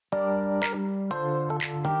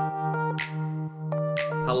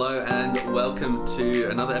Hello and welcome to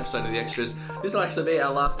another episode of The Extras. This will actually be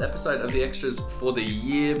our last episode of The Extras for the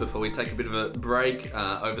year before we take a bit of a break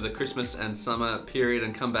over the Christmas and summer period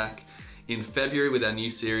and come back in February with our new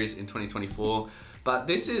series in 2024. But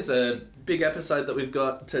this is a big episode that we've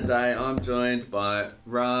got today. I'm joined by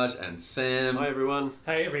Raj and Sam. Hi everyone.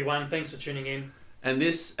 Hey everyone, thanks for tuning in. And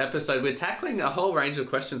this episode, we're tackling a whole range of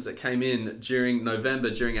questions that came in during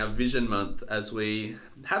November, during our Vision Month, as we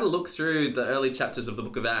had a look through the early chapters of the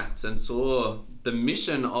book of Acts and saw the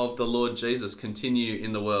mission of the Lord Jesus continue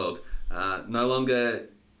in the world. No longer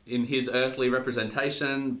in his earthly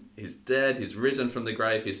representation, he's dead, he's risen from the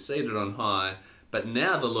grave, he's seated on high, but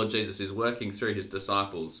now the Lord Jesus is working through his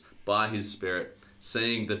disciples by his Spirit,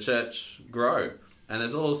 seeing the church grow. And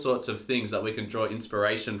there's all sorts of things that we can draw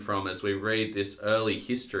inspiration from as we read this early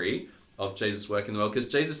history of Jesus' work in the world, because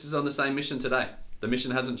Jesus is on the same mission today. The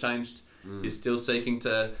mission hasn't changed. He's still seeking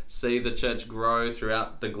to see the church grow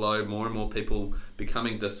throughout the globe, more and more people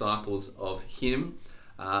becoming disciples of him.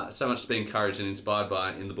 So much to be encouraged and inspired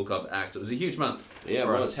by in the book of Acts. It was a huge month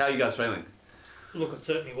for us. How are you guys feeling? Look, it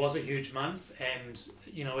certainly was a huge month, and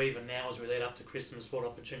you know, even now as we lead up to Christmas, what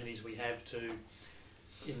opportunities we have to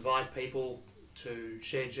invite people to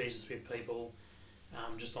share Jesus with people.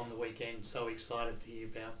 Just on the weekend, so excited to hear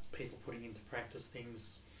about people putting into practice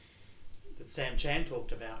things that Sam Chan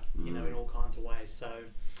talked about, you know, in all kinds of ways. So,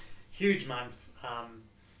 huge month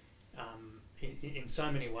in so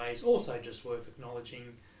many ways. Also just worth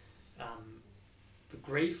acknowledging the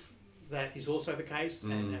grief that is also the case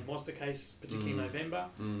and was the case, particularly in November,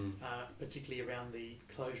 particularly around the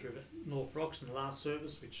closure of North Rocks in the last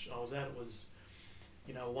service, which I was at. It was,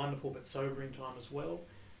 you know, a wonderful but sobering time as well.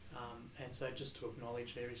 And so just to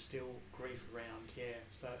acknowledge there is still grief around,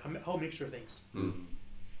 so a whole mixture of things.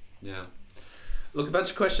 Yeah. Look, a bunch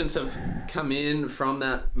of questions have come in from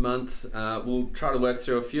that month. We'll try to work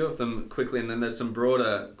through a few of them quickly, and then there's some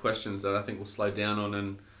broader questions that I think we'll slow down on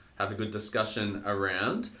and have a good discussion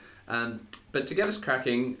around. But to get us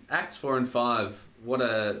cracking, Acts 4 and 5, what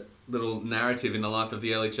a little narrative in the life of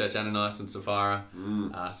the early church, Ananias and Sapphira,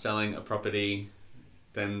 selling a property,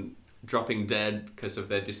 then dropping dead because of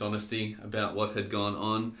their dishonesty about what had gone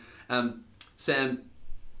on. Sam,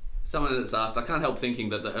 someone has asked, I can't help thinking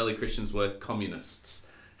that the early Christians were communists.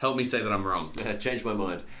 Help me say that I'm wrong. Changed my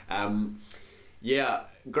mind.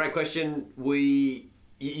 Great question.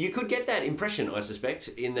 You could get that impression, I suspect,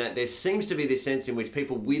 in that there seems to be this sense in which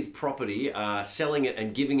people with property are selling it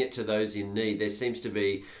and giving it to those in need. There seems to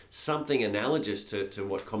be something analogous to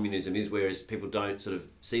what communism is, whereas people don't sort of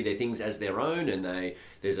see their things as their own, and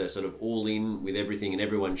there's a sort of all-in with everything and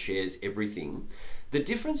everyone shares everything. The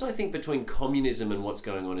difference, I think, between communism and what's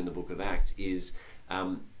going on in the book of Acts is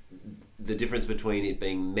the difference between it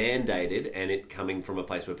being mandated and it coming from a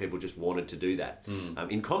place where people just wanted to do that.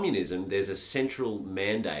 In communism, there's a central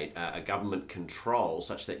mandate, a government control,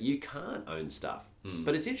 such that you can't own stuff.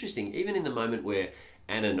 But it's interesting, even in the moment where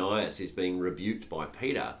Ananias is being rebuked by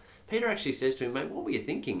Peter actually says to him, mate, what were you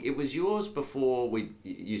thinking? It was yours before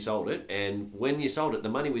you sold it, and when you sold it, the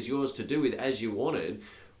money was yours to do with as you wanted.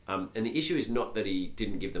 And the issue is not that he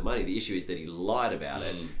didn't give the money. The issue is that he lied about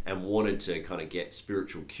it and wanted to kind of get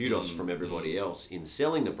spiritual kudos from everybody else in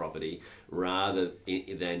selling the property rather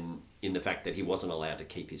than in the fact that he wasn't allowed to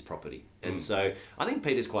keep his property. And so I think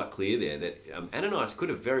Peter's quite clear there that Ananias could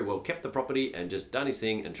have very well kept the property and just done his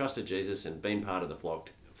thing and trusted Jesus and been part of the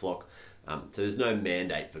flock. So there's no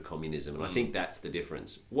mandate for communism. And I think that's the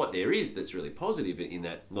difference. What there is that's really positive in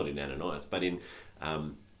that, not in Ananias, but in...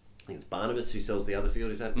 I think it's Barnabas who sells the other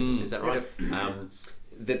field. Is that right?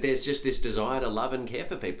 That there's just this desire to love and care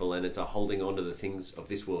for people, and it's a holding on to the things of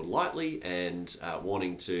this world lightly and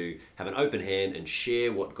wanting to have an open hand and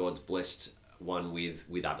share what God's blessed one with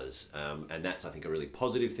others. And that's, I think, a really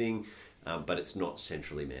positive thing, but it's not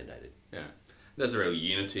centrally mandated. Yeah. There's a real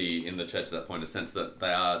unity in the church at that point, a sense that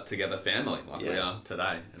they are together family, like we are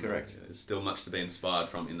today. And correct. There's still much to be inspired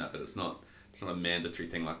from in that, but it's not a mandatory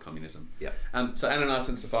thing like communism. Yeah. So Ananias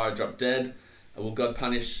and Sapphira drop dead. Will God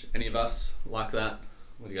punish any of us like that?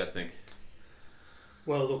 What do you guys think?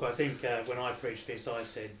 Well, look, I think when I preached this, I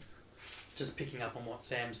said, just picking up on what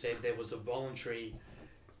Sam said, there was a voluntary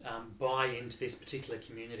buy into this particular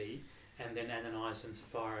community, and then Ananias and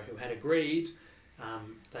Sapphira, who had agreed,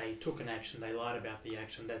 they took an action, they lied about the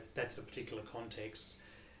action, that's the particular context.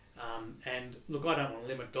 And look, I don't want to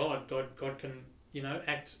limit God. God can, you know,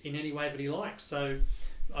 act in any way that he likes. So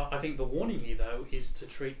I think the warning here, though, is to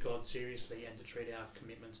treat God seriously and to treat our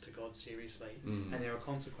commitments to God seriously. And there are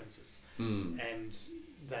consequences. And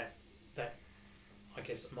that I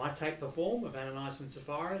guess might take the form of Ananias and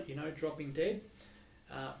Sapphira, you know, dropping dead.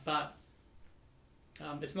 But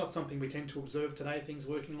It's not something we tend to observe today, things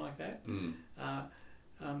working like that.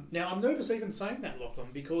 Now, I'm nervous even saying that, Lachlan,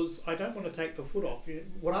 because I don't want to take the foot off.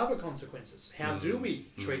 What are the consequences? How do we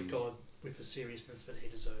treat God with the seriousness that he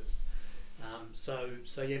deserves? So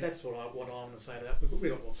yeah, that's what I want to say to that.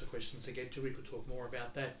 We've got lots of questions to get to. We could talk more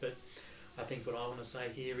about that, but I think what I want to say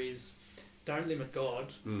here is don't limit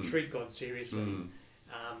God, treat God seriously,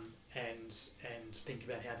 and think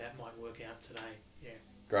about how that might work out today. Yeah.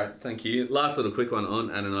 Great, thank you. Last little quick one on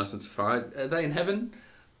Ananias and Sapphira. Are they in heaven?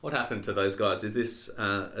 What happened to those guys? Is this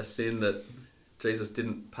a sin that Jesus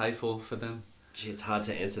didn't pay for them? Gee, it's hard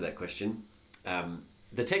to answer that question.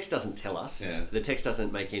 The text doesn't tell us. Yeah. The text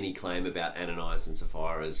doesn't make any claim about Ananias and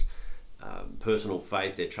Sapphira's personal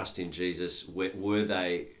faith, their trust in Jesus. Were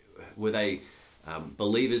they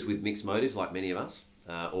believers with mixed motives like many of us?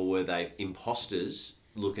 Or were they imposters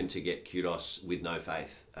looking to get kudos with no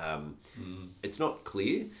faith? It's not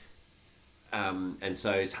clear. And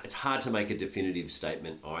so it's hard to make a definitive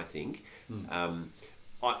statement, I think.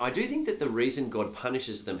 I do think that the reason God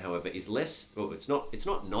punishes them, however, is less... Well, it's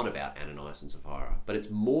not about Ananias and Sapphira, but it's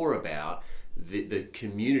more about the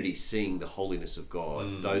community seeing the holiness of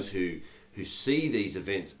God. Those who see these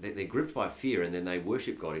events, they're gripped by fear and then they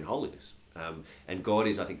worship God in holiness. And God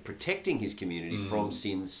is, I think, protecting his community from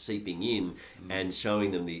sins seeping in and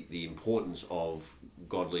showing them the importance of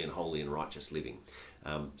godly and holy and righteous living.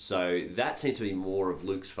 So that seems to be more of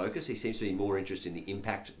Luke's focus. He seems to be more interested in the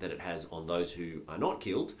impact that it has on those who are not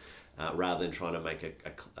killed, rather than trying to make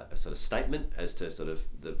a sort of statement as to sort of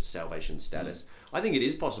the salvation status. I think it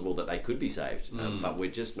is possible that they could be saved, but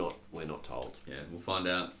we're not told. Yeah, we'll find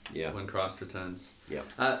out when Christ returns.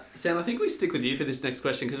 Yeah. Sam, I think we stick with you for this next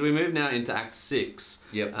question because we move now into Acts 6.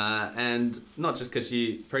 Yep. And not just because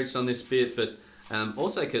you preached on this bit, but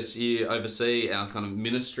also because you oversee our kind of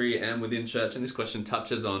ministry and within church, and this question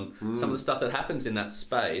touches on some of the stuff that happens in that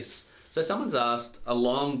space. So someone's asked a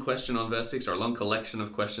long question on verse 6, or a long collection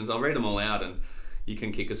of questions. I'll read them all out and you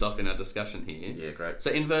can kick us off in our discussion here. Yeah, great.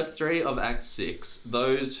 So in verse 3 of Acts 6,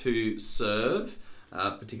 those who serve,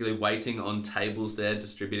 particularly waiting on tables there,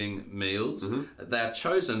 distributing meals, they are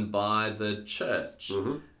chosen by the church.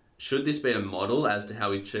 Should this be a model as to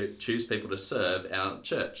how we choose people to serve our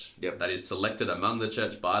church? Yep. That is selected among the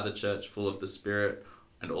church, by the church, full of the Spirit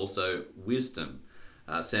and also wisdom.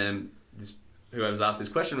 Sam, whoever's asked this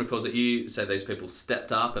question recalls that you say these people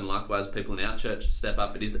stepped up, and likewise people in our church step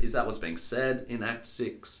up. But is that what's being said in Acts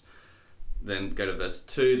 6? Then go to verse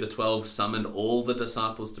 2. The 12 summoned all the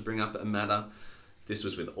disciples to bring up a matter. This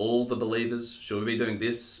was with all the believers. Should we be doing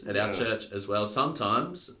this at our church as well?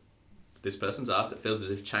 Sometimes... this person's asked, it feels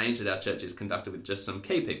as if change at our church is conducted with just some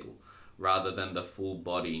key people rather than the full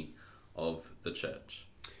body of the church.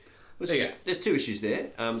 Well, there's two issues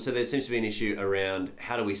there. So there seems to be an issue around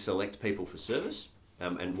how do we select people for service,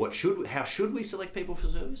 and how should we select people for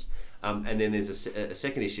service? And then there's a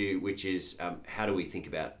second issue, which is how do we think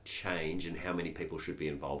about change and how many people should be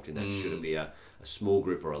involved in that? Should it be a small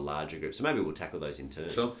group or a larger group? So maybe we'll tackle those in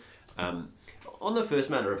turn. Sure. On the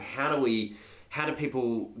first matter of how do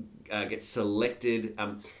people get selected?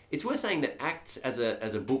 It's worth saying that Acts as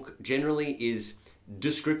a book generally is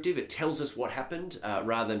descriptive. It tells us what happened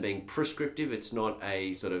rather than being prescriptive. It's not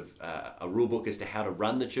a sort of a rule book as to how to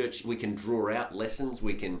run the church. We can draw out lessons.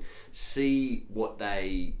 We can see what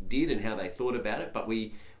they did and how they thought about it, but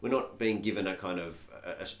we're not being given a kind of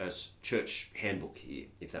a church handbook here,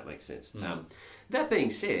 if that makes sense. That being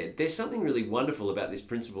said, there's something really wonderful about this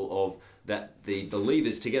principle of that the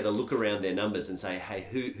believers together look around their numbers and say, hey,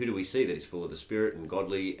 who do we see that is full of the Spirit and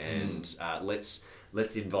godly, and let's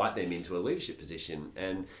invite them into a leadership position.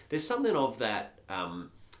 And there's something of that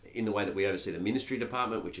in the way that we oversee the ministry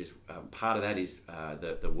department, which is part of that is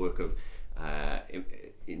the work of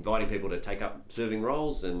inviting people to take up serving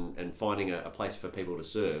roles and finding a place for people to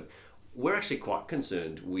serve. We're actually quite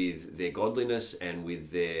concerned with their godliness and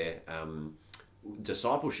with their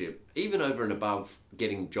discipleship, even over and above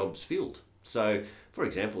getting jobs filled. So, for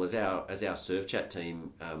example, as our serve chat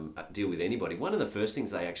team deal with anybody, one of the first things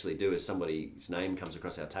they actually do as somebody's name comes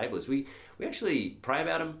across our table is we actually pray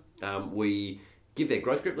about them. We give their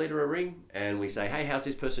growth group leader a ring and we say, hey, how's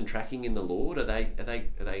this person tracking in the Lord? Are they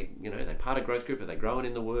part of growth group? Are they growing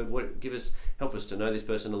in the Word? Help us to know this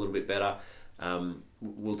person a little bit better.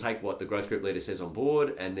 We'll take what the growth group leader says on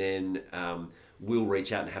board, and then we'll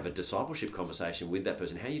reach out and have a discipleship conversation with that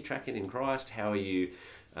person. How are you tracking in Christ? How are you?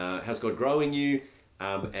 How's God growing you?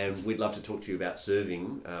 And we'd love to talk to you about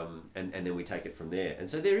serving, and then we take it from there. And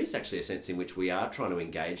so there is actually a sense in which we are trying to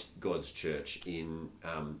engage God's church in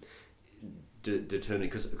determining,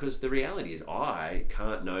 because the reality is I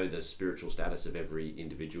can't know the spiritual status of every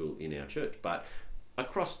individual in our church, but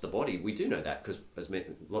across the body, we do know that because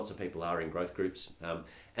lots of people are in growth groups.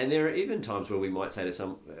 And there are even times where we might say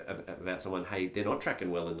to about someone, hey, they're not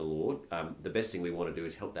tracking well in the Lord. The best thing we want to do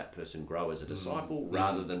is help that person grow as a disciple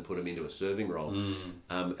rather than put them into a serving role.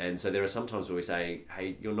 And so there are some times where we say,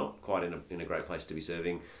 hey, you're not quite in a great place to be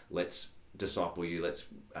serving. Let's disciple you. Let's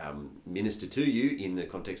minister to you in the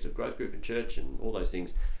context of growth group and church and all those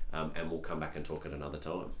things. And we'll come back and talk at another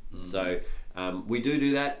time. So we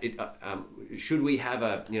do that. Should we have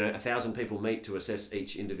 1,000 people meet to assess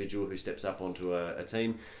each individual who steps up onto a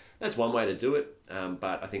team? That's one way to do it.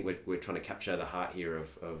 But I think we're trying to capture the heart here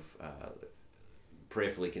of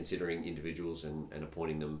prayerfully considering individuals and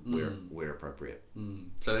appointing them where appropriate.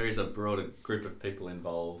 So there is a broader group of people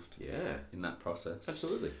involved Yeah, in that process.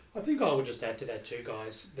 absolutely. I think I would just add to that too,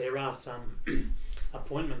 guys. There are some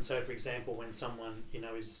appointments. So, for example, when someone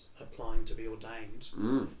is applying to be ordained,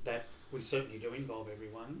 that we certainly do involve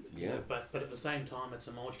everyone. Yeah. But at the same time, it's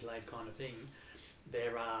a multi-layered kind of thing.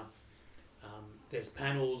 There are there's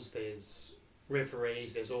panels, there's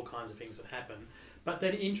referees, there's all kinds of things that happen. But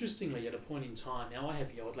then, interestingly, at a point in time, now I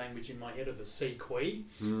have the old language in my head of a CQE.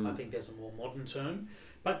 I think there's a more modern term.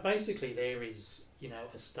 But basically, there is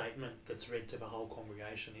a statement that's read to the whole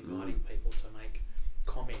congregation, inviting people to make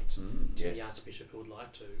comment to the Archbishop who would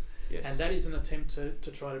like to. Yes. And that is an attempt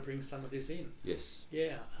to try to bring some of this in. Yes.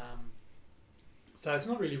 Yeah. So it's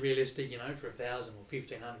not really realistic, for 1,000 or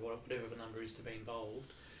 1,500, whatever the number is to be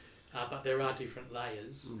involved. But there are different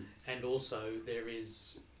layers. And also there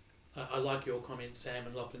is... I like your comment, Sam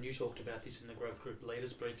and Lachlan. You talked about this in the growth group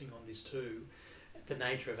leaders briefing on this too. The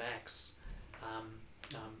nature of Acts.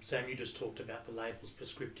 Sam, you just talked about the labels,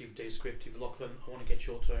 prescriptive, descriptive. Lachlan, I want to get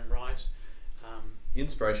your term right.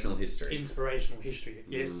 Inspirational history. Inspirational history,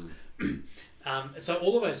 yes. So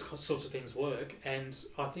all of those sorts of things work, and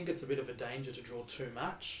I think it's a bit of a danger to draw too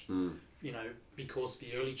much, because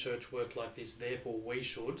the early church worked like this, therefore we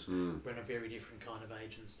should. We're in a very different kind of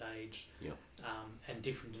age and stage. Yeah. And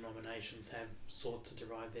different denominations have sought to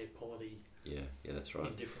derive their polity Yeah, that's right.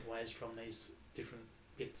 in different ways from these different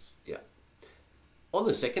bits. Yeah. On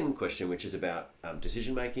the second question, which is about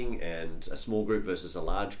decision making and a small group versus a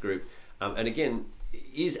large group, and again,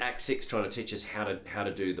 is Acts 6 trying to teach us how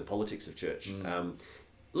to do the politics of church?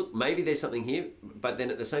 Look, maybe there's something here, but then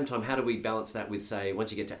at the same time, how do we balance that with, say,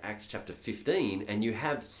 once you get to Acts chapter 15, and you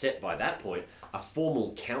have set by that point a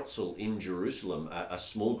formal council in Jerusalem, a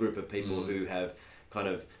small group of people who have kind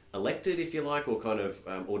of elected, if you like, or kind of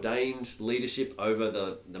ordained leadership over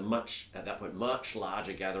the much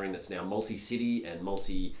larger gathering that's now multi-city and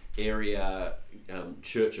multi-area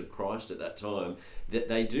Church of Christ at that time, that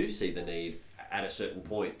they do see the need at a certain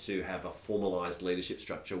point to have a formalised leadership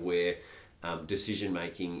structure where decision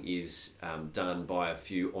making is done by a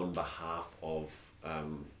few on behalf of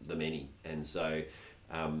the many. And so,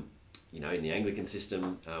 in the Anglican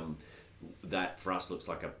system, that for us looks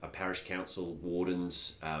like a parish council,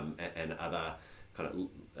 wardens, and other kind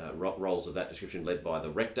of roles of that description led by the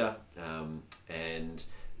rector. And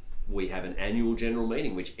we have an annual general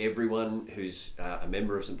meeting which everyone who's a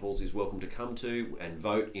member of St Paul's is welcome to come to and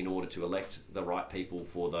vote in order to elect the right people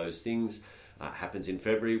for those things. Happens in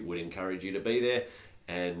February. Would encourage you to be there.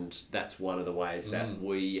 And that's one of the ways that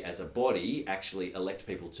we as a body actually elect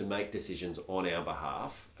people to make decisions on our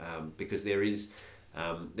behalf, because there is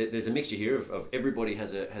there's a mixture here of everybody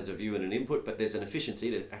has a view and an input, but there's an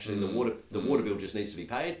efficiency to actually the water bill just needs to be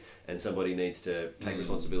paid, and somebody needs to take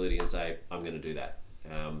responsibility and say, I'm going to do that.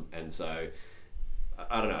 And so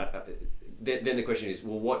I don't know. Then the question is,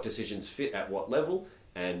 well, what decisions fit at what level?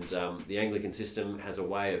 And the Anglican system has a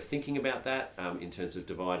way of thinking about that in terms of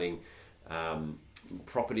dividing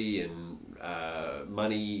property and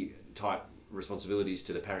money type responsibilities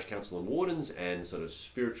to the parish council and wardens, and sort of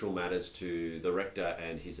spiritual matters to the rector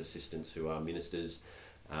and his assistants who are ministers.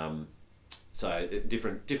 So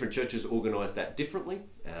different churches organise that differently,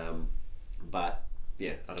 but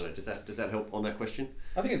yeah, I don't know. Does that help on that question?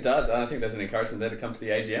 I think it does. I think there's an encouragement there to come to the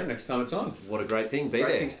AGM next time it's on. What a great thing! Be great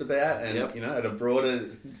there. Things to be at, and at a broader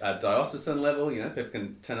diocesan level, people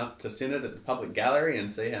can turn up to synod at the public gallery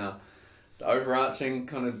and see how the overarching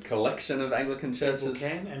kind of collection of Anglican churches. People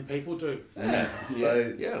can and people do. Yeah.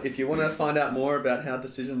 So if you want to find out more about how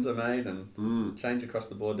decisions are made and change across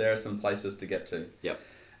the board, there are some places to get to. Yep.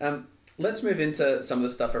 Let's move into some of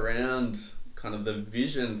the stuff around kind of the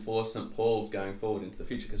vision for St Paul's going forward into the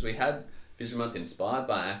future, because we had Vision Month inspired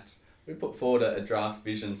by Acts. We put forward a draft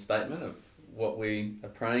vision statement of what we are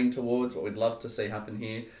praying towards, what we'd love to see happen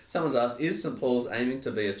here. Someone's asked, is St Paul's aiming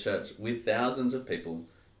to be a church with thousands of people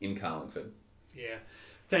in Carlingford? Yeah.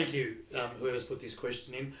 Thank you, whoever's put this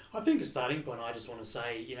question in. I think a starting point, I just want to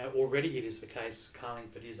say, already it is the case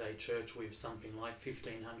Carlingford is a church with something like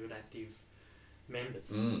 1,500 active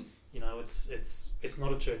members. It's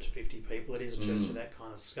not a church of 50 people. It is a church of that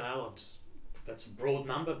kind of scale. That's a broad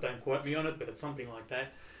number. Don't quote me on it, but it's something like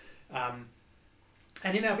that.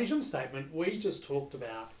 And in our vision statement, we just talked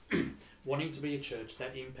about wanting to be a church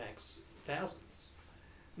that impacts thousands.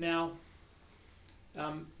 Now,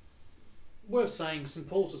 worth saying, St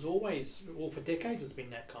Paul's has always, for decades, has been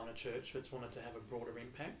that kind of church that's wanted to have a broader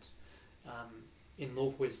impact. In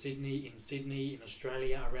northwest Sydney, in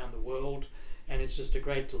Australia, around the world. And it's just a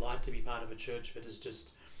great delight to be part of a church that has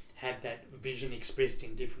just had that vision expressed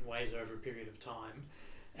in different ways over a period of time.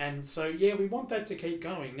 And so, we want that to keep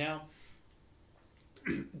going. Now,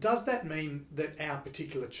 does that mean that our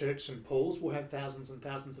particular church, St Paul's, will have thousands and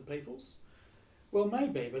thousands of peoples? Well,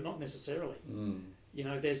 maybe, but not necessarily.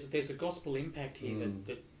 There's a gospel impact here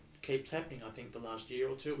that keeps happening. I think the last year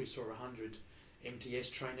or two we saw 100 MTS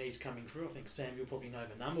trainees coming through. I think Sam, you'll probably know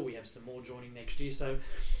the number. We have some more joining next year.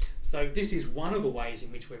 So this is one of the ways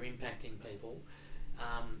in which we're impacting people,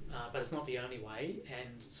 but it's not the only way.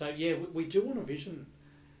 And so we do want a vision.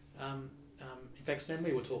 In fact, Sam,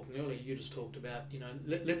 we were talking earlier. You just talked about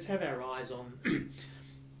let's have our eyes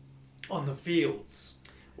on the fields.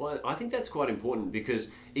 Well, I think that's quite important because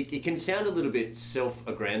it can sound a little bit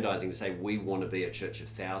self-aggrandizing to say we want to be a church of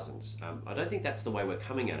thousands. I don't think that's the way we're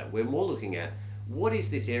coming at it. We're more looking at what is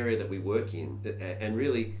this area that we work in and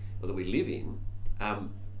really, or that we live in.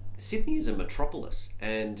 Sydney is a metropolis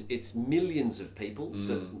and it's millions of people.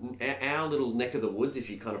 Our little neck of the woods, if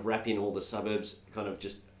you kind of wrap in all the suburbs kind of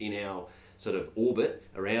just in our sort of orbit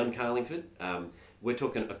around Carlingford, we're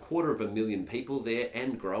talking 250,000 people there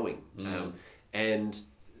and growing. And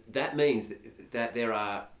that means that there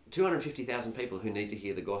are 250,000 people who need to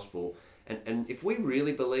hear the gospel. And if we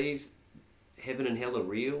really believe heaven and hell are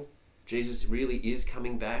real, Jesus really is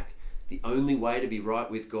coming back, the only way to be right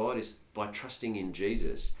with God is by trusting in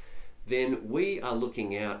Jesus, then we are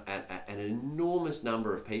looking out at an enormous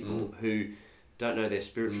number of people who don't know their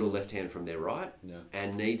spiritual left hand from their right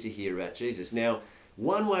and need to hear about Jesus. Now,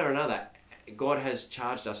 one way or another, God has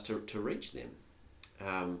charged us to reach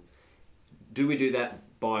them. Do we do that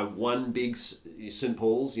by one big St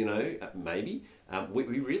Paul's, maybe?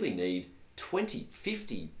 We really need 20,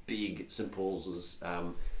 50 big St Paul's.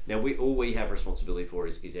 Now, all we have responsibility for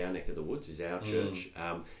is our neck of the woods, is our church.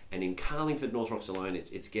 And in Carlingford, North Rocks alone,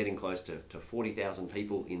 it's getting close to 40,000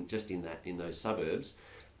 people in those suburbs.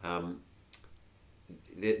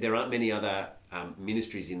 There aren't many other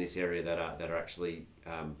ministries in this area that are actually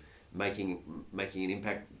making an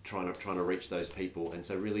impact, trying to reach those people. And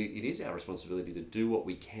so really it is our responsibility to do what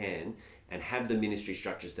we can and have the ministry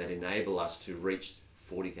structures that enable us to reach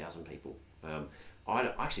 40,000 people.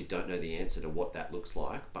 I actually don't know the answer to what that looks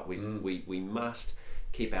like, but we must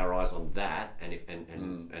keep our eyes on that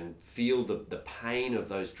and feel the pain of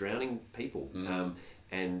those drowning people,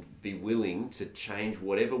 and be willing to change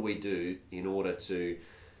whatever we do in order to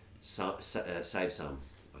save some,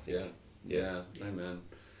 I think. Yeah. Amen.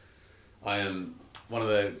 I am one of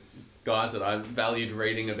the guys that I valued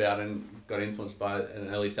reading about and got influenced by an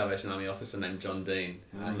early Salvation Army officer named John Dean.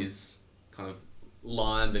 His kind of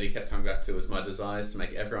line that he kept coming back to was, "My desire is to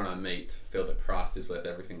make everyone I meet feel that Christ is worth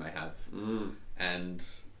everything they have." And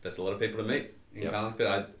there's a lot of people to meet in Carlingford.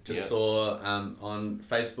 I just saw on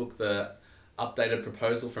Facebook the updated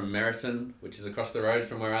proposal from Meriton, which is across the road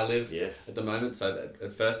from where I live at the moment. So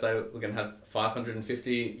at first they were going to have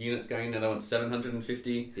 550 units going in, now they want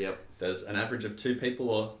 750. There's an average of 2 people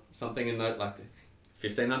or something in that, like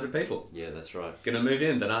 1,500 people. Yeah, that's right. Going to move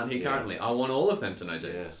in that aren't here currently. I want all of them to know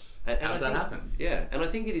Jesus. And how does that happen? Yeah, and I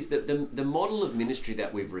think it is the model of ministry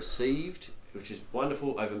that we've received, which is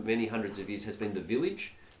wonderful over many hundreds of years, has been the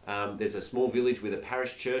village. There's a small village with a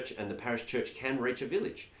parish church, and the parish church can reach a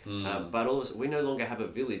village. But all of a sudden, we no longer have a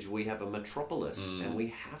village, we have a metropolis. And we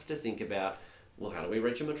have to think about, well, how do we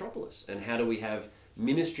reach a metropolis? And how do we have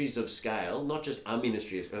ministries of scale, not just a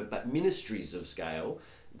ministry, but ministries of scale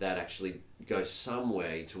that actually go some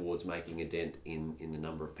way towards making a dent in the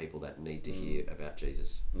number of people that need to hear about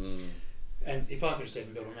Jesus. And if I could just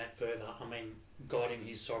even build on that further, I mean, God in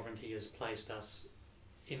his sovereignty has placed us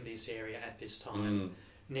in this area at this time.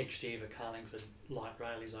 Next year, the Carlingford light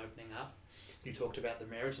rail is opening up. You talked about the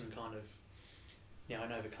Meriton kind of, I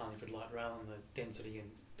know the Carlingford light rail and the density, and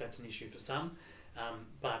that's an issue for some,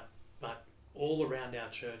 but all around our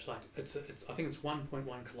church, like it's I think it's 1.1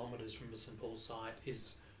 kilometres from the St Paul's site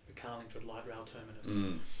is the Carlingford light rail terminus.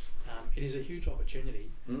 It is a huge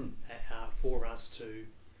opportunity for us to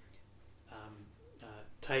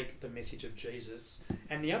take the message of Jesus.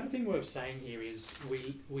 And the other thing worth saying here is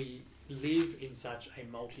we live in such a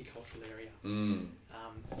multicultural area.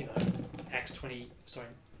 You know,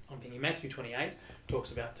 Matthew 28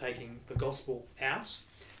 talks about taking the gospel out.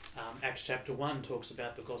 Acts chapter 1 talks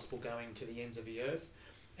about the gospel going to the ends of the earth.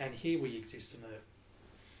 And here we exist in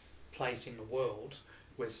a place in the world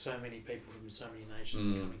where so many people from so many nations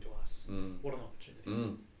are coming to us. What an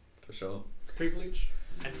opportunity. For sure. Privilege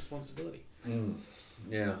and responsibility.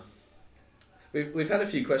 Yeah. We've had a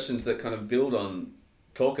few questions that kind of build on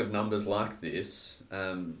talk of numbers like this.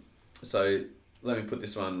 So let me put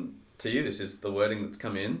this one to you. This is the wording that's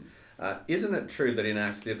come in. Isn't it true that in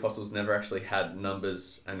Acts the apostles never actually had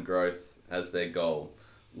numbers and growth as their goal?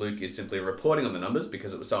 Luke is simply reporting on the numbers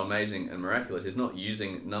because it was so amazing and miraculous. He's not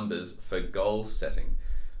using numbers for goal setting.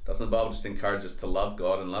 Doesn't the Bible just encourage us to love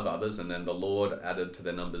God and love others, and then the Lord added to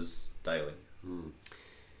their numbers daily?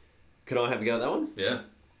 Can I have a go at that one? Yeah.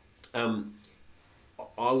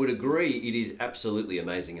 I would agree it is absolutely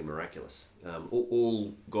amazing and miraculous.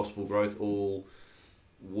 All gospel growth, all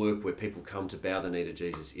work where people come to bow the knee to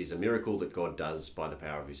Jesus is a miracle that God does by the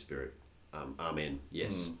power of his Spirit. Amen.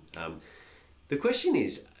 Yes. The question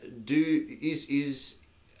is,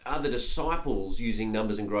 are the disciples using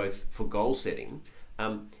numbers and growth for goal setting?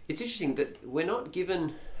 It's interesting that we're not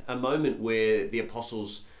given a moment where the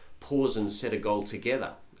apostles pause and set a goal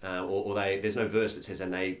together, or there's no verse that says,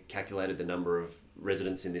 and they calculated the number of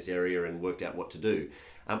residents in this area and worked out what to do.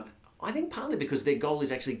 I think partly because their goal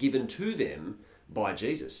is actually given to them by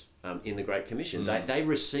Jesus in the Great Commission. They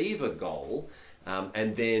receive a goal,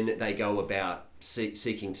 and then they go about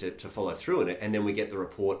seeking to follow through in it, and then we get the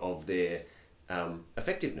report of their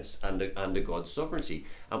effectiveness under God's sovereignty.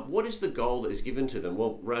 What is the goal that is given to them?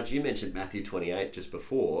 Well, Raj, you mentioned Matthew 28 just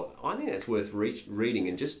before. I think that's worth reading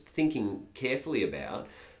and just thinking carefully about.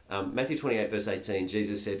 Matthew 28 verse 18,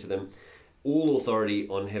 Jesus said to them, "All authority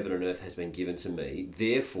on heaven and earth has been given to me.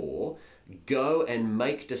 Therefore, go and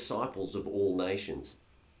make disciples of all nations."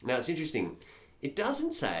 Now, it's interesting. It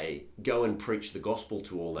doesn't say go and preach the gospel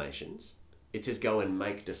to all nations. It says go and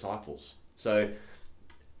make disciples. So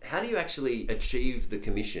how do you actually achieve the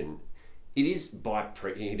commission? It is by,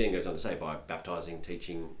 he then goes on to say, by baptizing,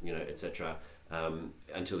 teaching, etc.,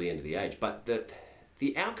 until the end of the age. But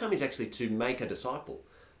the outcome is actually to make a disciple,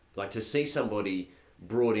 like to see somebody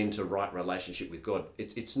brought into right relationship with God.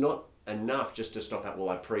 It's not enough just to stop at, well,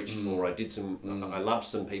 I preached or I did I loved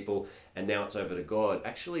some people and now it's over to God.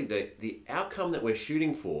 Actually, the outcome that we're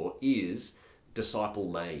shooting for is disciple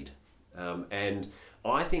made. And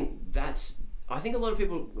I think a lot of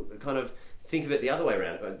people kind of think of it the other way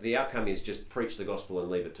around. The outcome is just preach the gospel and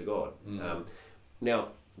leave it to God. Now,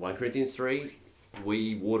 1 Corinthians 3,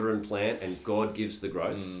 we water and plant and God gives the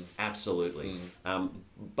growth. Absolutely.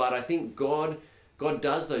 But I think God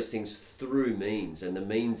does those things through means, and the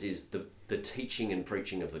means is the teaching and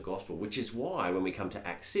preaching of the gospel, which is why when we come to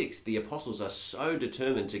Acts 6, the apostles are so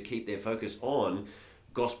determined to keep their focus on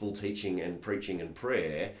gospel teaching and preaching and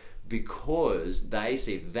prayer, because they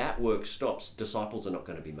see if that work stops, disciples are not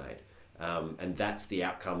going to be made. And that's the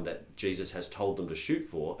outcome that Jesus has told them to shoot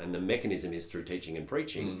for, and the mechanism is through teaching and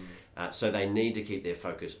preaching. So they need to keep their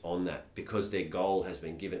focus on that because their goal has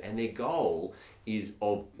been given, and their goal is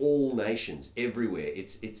of all nations, everywhere.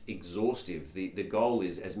 It's exhaustive. The goal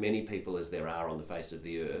is as many people as there are on the face of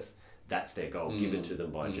the earth. That's their goal, given to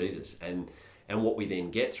them by Jesus. And what we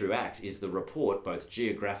then get through Acts is the report, both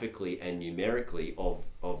geographically and numerically, of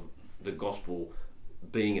the gospel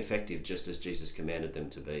being effective just as Jesus commanded them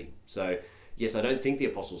to be. So, yes, I don't think the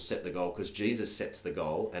apostles set the goal, because Jesus sets the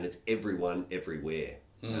goal, and it's everyone, everywhere.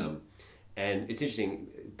 And it's interesting,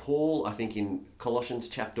 Paul, I think in Colossians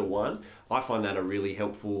chapter 1, I find that a really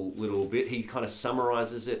helpful little bit. He kind of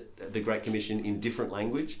summarizes it, the Great Commission, in different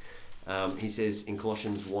language. He says in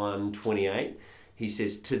Colossians 1:28, he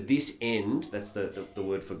says, "To this end," that's the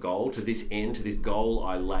word for goal, "to this end, to this goal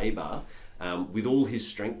I labour, with all his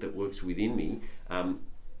strength that works within me."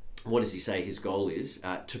 What does he say his goal is?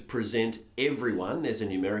 To present everyone, there's a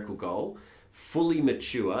numerical goal, fully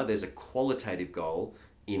mature, there's a qualitative goal,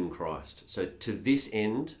 in Christ. So to this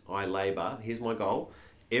end I labour, here's my goal,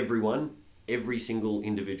 everyone, every single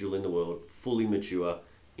individual in the world, fully mature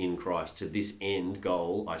in Christ. To this end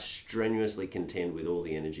goal I strenuously contend with all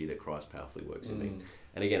the energy that Christ powerfully works in me.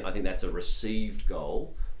 And again, I think that's a received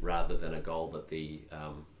goal rather than a goal that the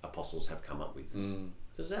apostles have come up with.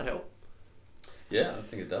 Does that help? Yeah, I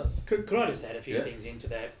think it does. Could I just add a few things into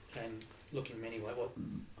that, and look in many ways, well,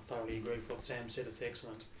 I thoroughly agree with what Sam said, it's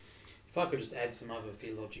excellent. If I could just add some other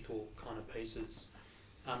theological kind of pieces.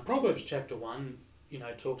 Proverbs chapter 1,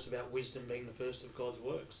 talks about wisdom being the first of God's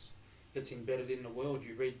works. that's embedded in the world.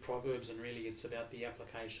 You read Proverbs and really it's about the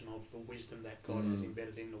application of the wisdom that God has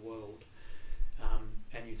embedded in the world.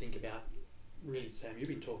 And you think about, really, Sam, you've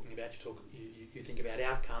been talking about, you think about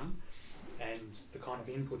outcome and the kind of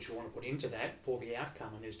input you want to put into that for the outcome,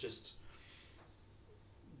 and it's just,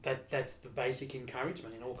 that's the basic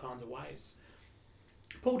encouragement in all kinds of ways.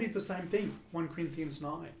 Paul did the same thing, 1 Corinthians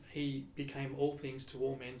 9. He became all things to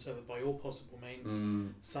all men so that by all possible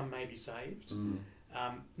means some may be saved.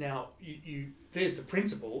 Now, you there's the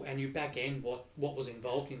principle, and you back end what was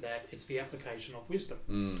involved in that. It's the application of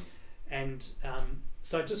wisdom. And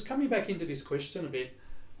so just coming back into this question a bit,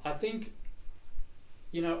 I think,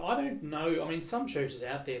 I don't know, I mean, some churches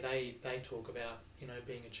out there, they talk about,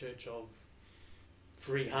 being a church of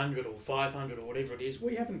 300 or 500 or whatever it is.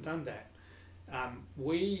 We haven't done that.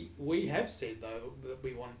 We have said, though, that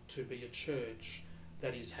we want to be a church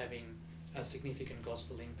that is having a significant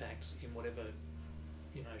gospel impact in whatever,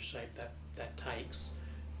 shape that takes,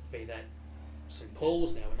 be that St.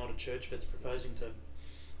 Paul's. Now, we're not a church that's proposing to,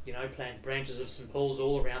 plant branches of St. Paul's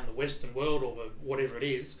all around the Western world or whatever it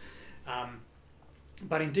is.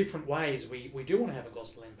 But in different ways, we do want to have a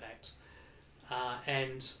gospel impact.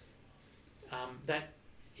 And that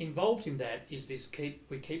involved in that is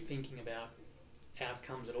we keep thinking about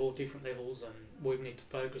outcomes at all different levels, and we need to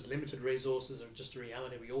focus. Limited resources are just a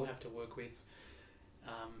reality we all have to work with,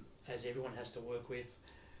 as everyone has to work with.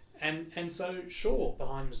 And so, sure,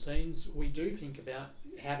 behind the scenes, we do think about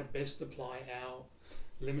how to best apply our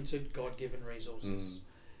limited God-given resources.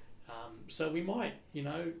 So we might, with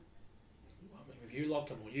you,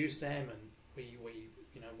 Lachlan, or you, Sam, and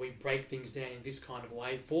we break things down in this kind of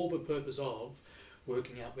way for the purpose of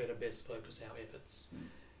working out where to best focus our efforts.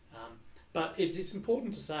 But it is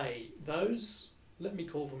important to say those, let me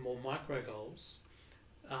call them more micro goals,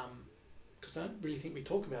 because I don't really think we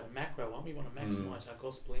talk about a macro one. We want to maximise our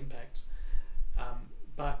gospel impact.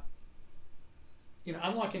 But,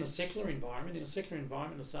 unlike in a secular environment, a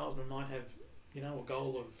salesman might have, a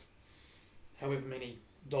goal of however many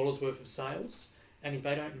dollars worth of sales, and if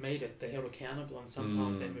they don't meet it, they're held accountable, and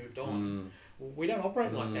sometimes they're moved on. We don't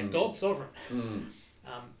operate like that. God's sovereign.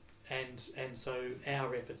 And so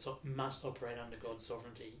our efforts must operate under God's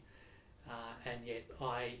sovereignty. And yet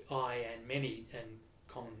I and many, and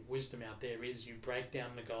common wisdom out there is, you break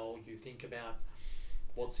down the goal, you think about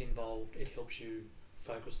what's involved, it helps you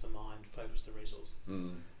focus the mind, focus the resources.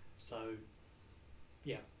 So,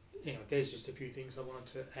 yeah, there's just a few things I wanted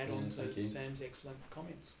to add on to Sam's excellent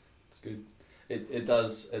comments. It's good.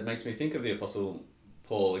 It makes me think of the Apostle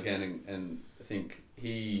Paul again, and I think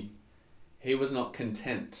he was not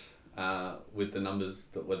content with the numbers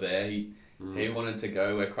that were there. He wanted to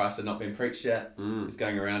go where Christ had not been preached yet. He's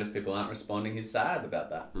going around, if people aren't responding, he's sad about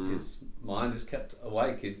that. His mind is kept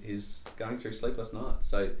awake. He's going through sleepless nights.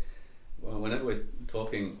 So whenever we're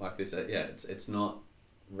talking like this, it's not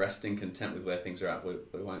resting content with where things are at. We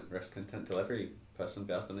won't rest content till every person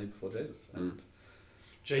bows the knee before Jesus. And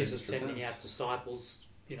Jesus sending out disciples,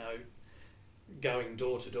 going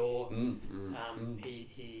door to door.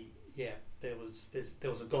 There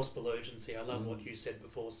was a gospel urgency. I love what you said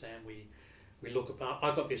before, Sam. We look apart.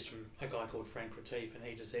 I got this from a guy called Frank Retief, and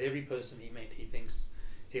he just said every person he met,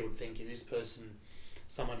 he would think, is this person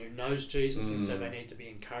someone who knows Jesus, and so they need to be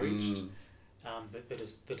encouraged.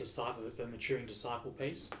 The maturing disciple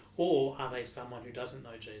piece, or are they someone who doesn't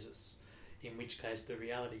know Jesus? In which case, the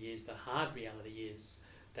hard reality is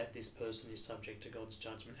that this person is subject to God's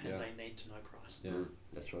judgment, and they need to know Christ. Yeah,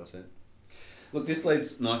 that's right. Look, this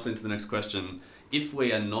leads nicely into the next question. If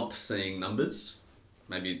we are not seeing numbers,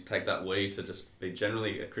 maybe take that we to just be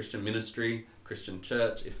generally a Christian ministry, Christian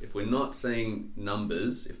church. If we're not seeing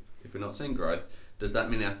numbers, if we're not seeing growth, does that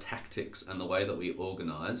mean our tactics and the way that we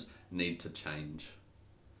organise need to change?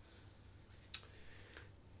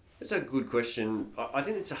 That's a good question. I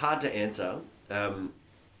think it's hard to answer. I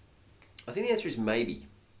think the answer is maybe.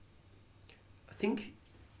 I think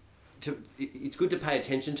it's good to pay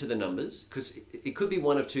attention to the numbers, because it could be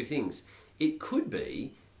one of two things. It could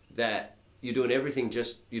be that you're doing everything,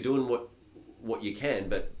 you're doing what you can,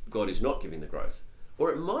 but God is not giving the growth. Or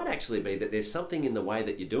it might actually be that there's something in the way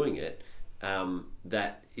that you're doing it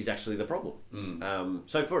that is actually the problem.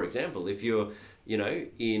 So, for example, if you're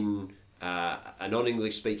in a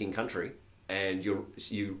non-English speaking country and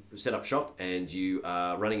you set up shop and you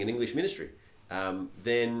are running an English ministry,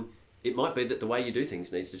 then it might be that the way you do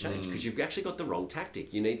things needs to change, because you've actually got the wrong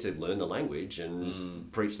tactic. You need to learn the language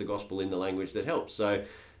and preach the gospel in the language that helps. So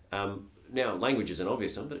now language is an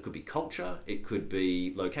obvious one, but it could be culture, it could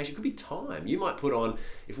be location, it could be time. You might put on,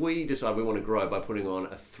 if we decide we want to grow by putting on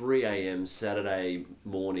a 3 a.m. Saturday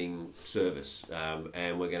morning service,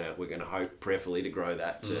 and we're gonna hope prayerfully to grow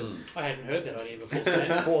that to I hadn't heard that idea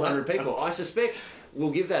before. 400 people. I suspect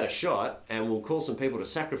we'll give that a shot, and we'll call some people to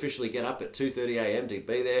sacrificially get up at 2:30 a.m. to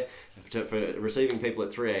be there for receiving people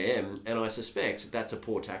at 3 a.m. And I suspect that's a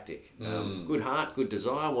poor tactic. Good heart, good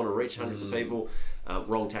desire, want to reach hundreds of people.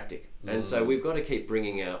 Wrong tactic. And so we've got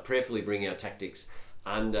to prayerfully bring our tactics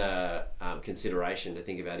under consideration to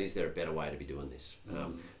think about, is there a better way to be doing this?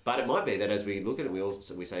 But it might be that as we look at it,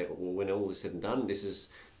 we say, well, when all is said and done, this is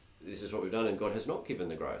what we've done, and God has not given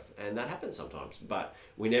the growth, and that happens sometimes. But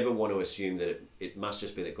we never want to assume that it must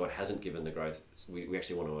just be that God hasn't given the growth. We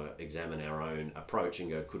actually want to examine our own approach and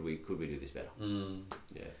go, could we do this better?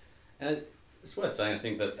 Yeah, and it's worth saying, I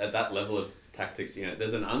think, that at that level of tactics,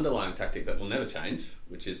 there's an underlying tactic that will never change,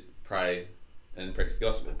 which is pray and preach the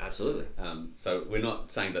gospel. Absolutely. So we're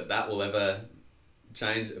not saying that will ever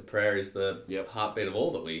change. Prayer is the heartbeat of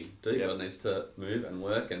all that we do. God needs to move and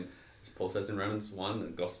work, and as Paul says in Romans 1, the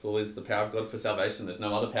gospel is the power of God for salvation. There's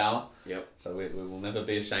no other power. So we will never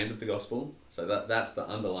be ashamed of the gospel. So that's the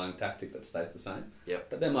underlying tactic that stays the same.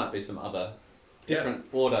 But there might be some other different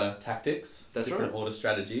order tactics, different order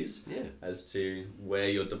strategies as to where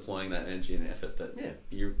you're deploying that energy and effort that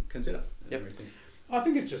you consider. I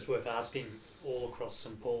think it's just worth asking all across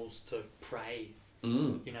St Paul's to pray,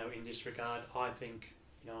 in this regard. I think,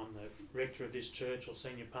 I'm the rector of this church or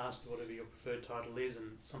senior pastor, whatever your preferred title is,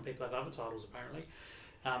 and some people have other titles apparently.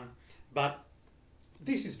 But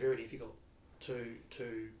this is very difficult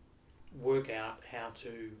to work out how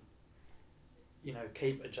to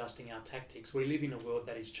keep adjusting our tactics. We live in a world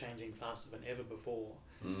that is changing faster than ever before.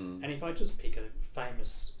 And if I just pick a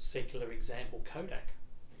famous secular example, Kodak.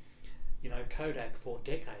 Kodak for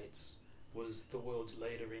decades was the world's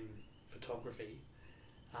leader in photography.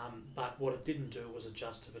 But what it didn't do was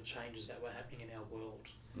adjust to the changes that were happening in our world.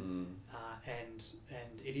 And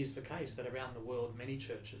it is the case that around the world many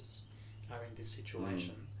churches are in this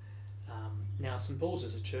situation. Now St Paul's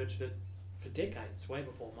is a church that for decades, way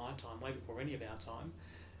before my time, way before any of our time,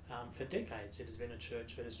 for decades it has been a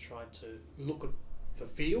church that has tried to look at the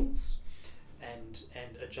fields and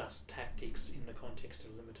adjust tactics in the context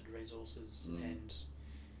of limited resources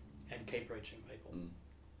and keep reaching people.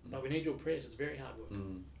 But we need your prayers. It's very hard work.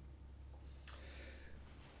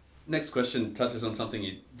 Next question touches on something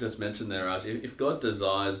you just mentioned there, Raj. If God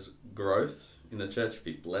desires growth in the church, if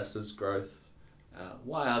he blesses growth,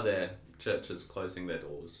 why are there churches closing their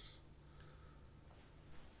doors?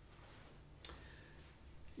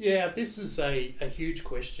 Yeah, this is a huge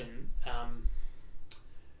question.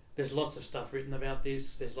 There's lots of stuff written about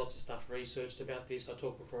this. There's lots of stuff researched about this. I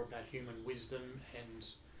talked before about human wisdom, and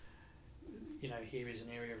here is an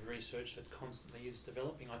area of research that constantly is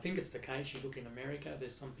developing. I think it's the case. You look in America,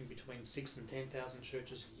 there's something between 6,000 and 10,000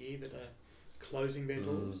 churches a year that are closing their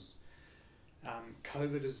doors.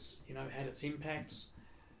 COVID has, had its impacts,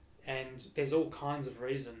 and there's all kinds of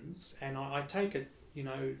reasons. And I take it, in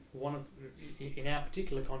our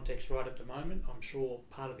particular context right at the moment, I'm sure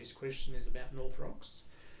part of this question is about North Rocks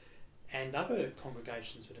and other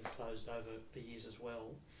congregations that have closed over the years as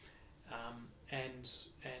well. And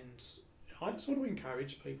I just want to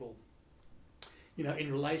encourage people,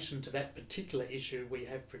 in relation to that particular issue. We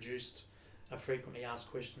have produced a frequently asked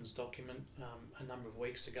questions document a number of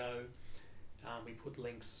weeks ago. We put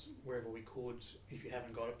links wherever we could. If you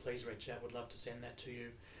haven't got it, please reach out. We'd love to send that to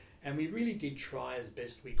you. And we really did try as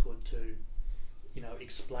best we could to,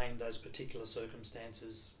 explain those particular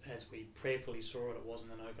circumstances as we prayerfully saw it. It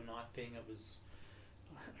wasn't an overnight thing. It was,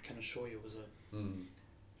 I can assure you, it was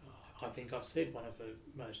I think I've said one of the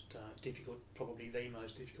most difficult, probably the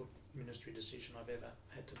most difficult ministry decision I've ever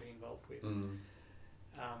had to be involved with.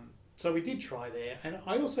 So we did try there. And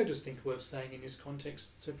I also just think worth saying in this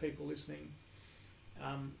context to people listening,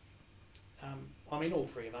 all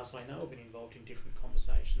three of us, I know, have been involved in different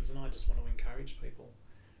conversations, and I just want to encourage people.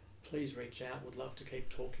 Please reach out. We'd love to keep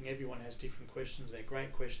talking. Everyone has different questions. They're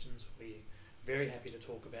great questions. We're very happy to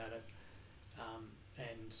talk about it.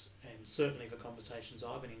 And certainly the conversations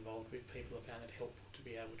I've been involved with, people have found it helpful to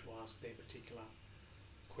be able to ask their particular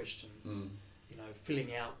questions,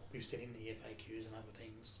 filling out what we've said in the FAQs and other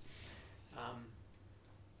things.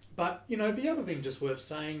 But the other thing just worth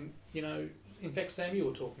saying, in fact, Sam, you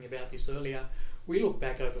were talking about this earlier, we look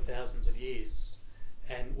back over thousands of years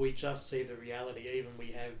and we just see the reality. Even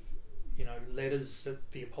we have, letters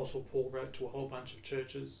that the Apostle Paul wrote to a whole bunch of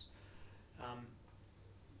churches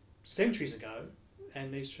centuries ago,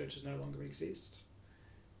 and these churches no longer exist.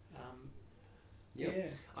 Yeah.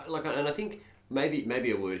 And I think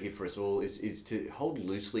maybe a word here for us all is to hold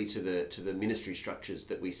loosely to the ministry structures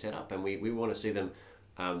that we set up, and we want to see them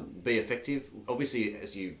be effective. Obviously,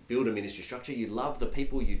 as you build a ministry structure, you love the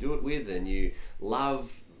people you do it with, and you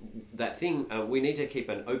love that thing. We need to keep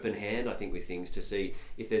an open hand, I think, with things to see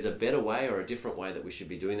if there's a better way or a different way that we should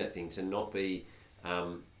be doing that thing, to not be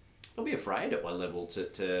afraid at one level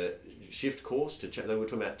to shift course. They were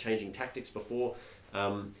talking about changing tactics before.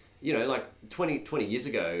 Like 20 years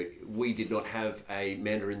ago, we did not have a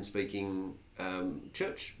Mandarin-speaking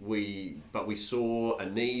church. But we saw a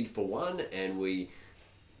need for one, and we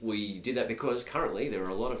did that because currently there are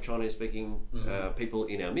a lot of Chinese-speaking people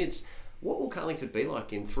in our midst. What will Carlingford be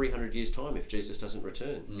like in 300 years' time if Jesus doesn't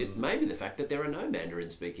return? It may be the fact that there are no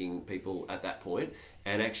Mandarin-speaking people at that point,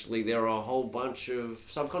 and actually there are a whole bunch of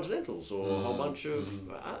subcontinentals or a whole bunch of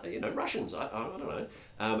Russians. I don't know.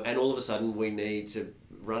 And all of a sudden we need to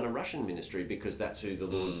run a Russian ministry because that's who the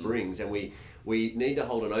Lord brings, and we need to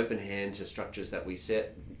hold an open hand to structures that we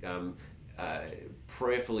set.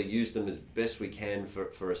 Prayerfully use them as best we can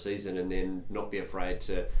for a season, and then not be afraid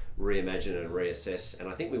to reimagine and reassess. And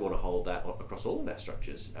I think we want to hold that across all of our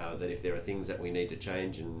structures, that if there are things that we need to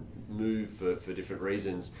change and move for different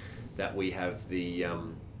reasons, that we have the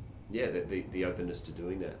openness to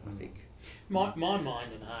doing that, I think. My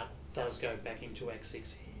mind and heart does go back into Acts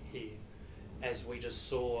 6 here, as we just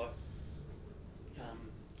saw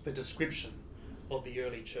the description of the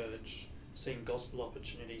early church seeing gospel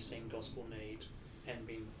opportunity, seeing gospel need, and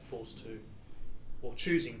being forced to, or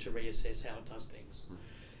choosing to reassess how it does things.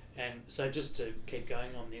 And so just to keep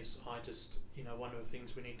going on this, one of the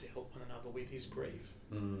things we need to help one another with is grief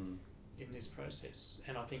in this process.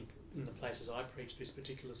 And I think in the places I preached this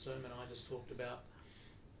particular sermon, I just talked about,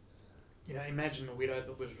 imagine a widow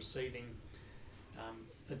that was receiving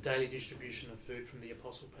a daily distribution of food from the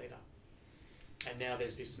Apostle Peter. And now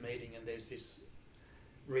there's this meeting and there's this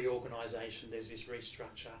reorganisation, there's this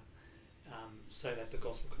restructure, so that the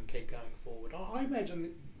gospel can keep going forward. I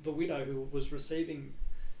imagine the widow who was receiving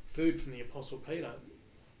food from the Apostle Peter,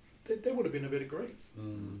 there would have been a bit of grief.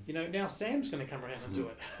 Now Sam's going to come around and do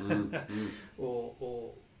it,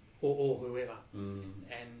 or whoever,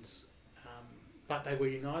 and but they were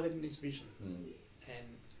united in this vision,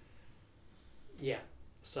 and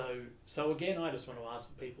so again, I just want to ask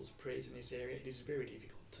for people's prayers in this area. It is very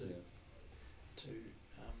difficult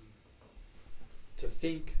to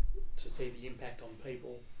think, to see the impact on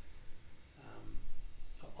people.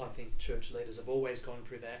 I think church leaders have always gone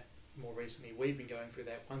through that. More recently, we've been going through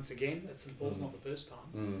that once again at St Paul's, not the first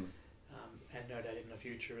time. And no doubt in the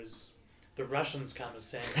future, as the Russians come to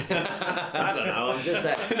Sam. I don't know. I'm just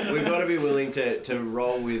that we've got to be willing to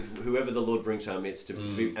roll with whoever the Lord brings to our midst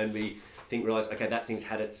realize, okay, that thing's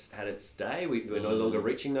had its day. We're no longer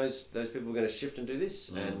reaching those people. We're going to shift and do this,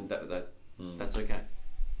 and that's okay.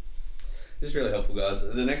 This is really helpful, guys.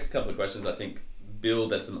 The next couple of questions, I think,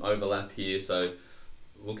 build at some overlap here, so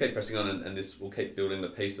we'll keep pressing on, and we'll keep building the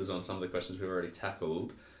pieces on some of the questions we've already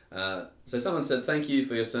tackled. So someone said, thank you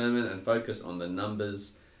for your sermon and focus on the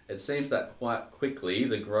numbers. It seems that quite quickly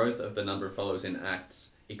the growth of the number of followers in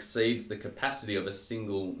Acts exceeds the capacity of a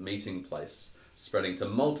single meeting place, spreading to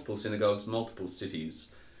multiple synagogues, multiple cities.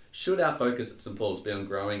 Should our focus at St Paul's be on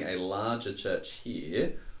growing a larger church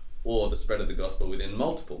here, or the spread of the gospel within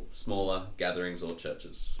multiple smaller gatherings or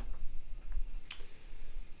churches?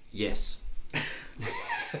 Yes.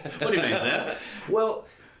 What do you mean, Sam? Well,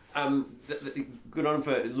 good on them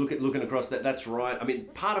for looking across that. That's right. I mean,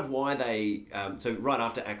 part of why they so right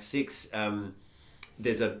after Acts 6,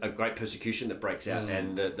 there's a great persecution that breaks out,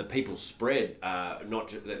 and the people spread.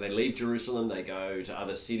 They leave Jerusalem, they go to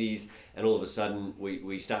other cities, and all of a sudden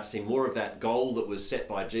we start to see more of that goal that was set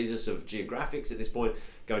by Jesus of geographics at this point,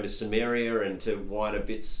 going to Samaria and to wider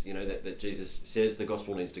bits, that Jesus says the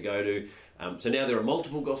gospel needs to go to. So now there are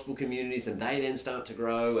multiple gospel communities, and they then start to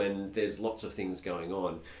grow, and there's lots of things going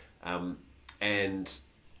on. And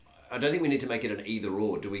I don't think we need to make it an either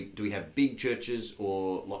or. Do we have big churches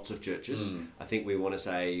or lots of churches? I think we want to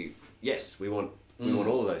say yes. We want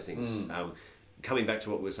all of those things. Coming back to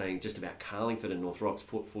what we were saying just about Carlingford and North Rocks,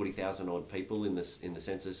 40,000 odd people in the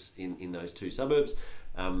census in those two suburbs.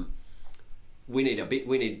 We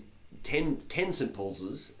need 10 St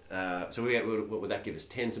Paul's. So what would that give us?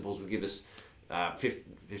 10 St Paul's would give us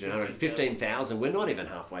 15,000. We're not even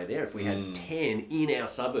halfway there. If we had 10 in our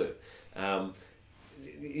suburb,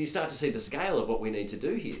 you start to see the scale of what we need to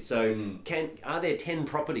do here. So are there 10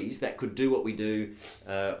 properties that could do what we do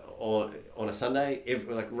on a Sunday,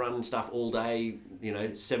 run stuff all day,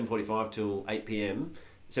 7:45 till 8 p.m,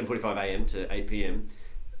 7:45 a.m. to 8 p.m,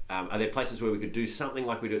 are there places where we could do something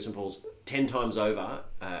like we do at St Paul's 10 times over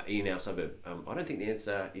in our suburb? I don't think the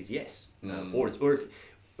answer is yes. Or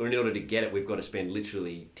in order to get it, we've got to spend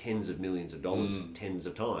literally tens of millions of dollars, tens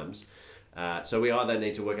of times. So we either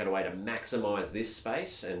need to work out a way to maximise this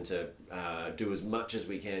space and to do as much as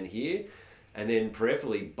we can here, and then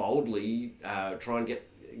prayerfully, boldly try and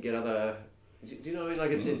get other. Do you know what I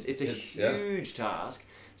mean? Like it's a huge task.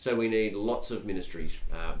 So we need lots of ministries,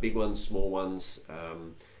 big ones, small ones.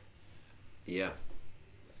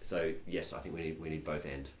 So yes, I think we need both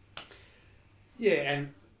end. Yeah,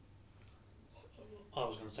 and I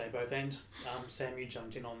was going to say both end. Sam, you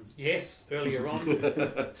jumped in on yes earlier on.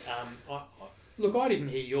 Look, I didn't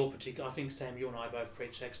hear your particular. I think Sam, you and I both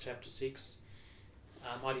preached Acts chapter 6.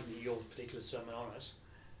 I didn't hear your particular sermon on it.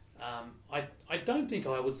 I don't think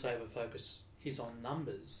I would say the focus is on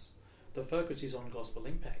numbers. The focus is on gospel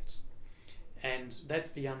impact, and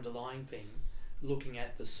that's the underlying thing. Looking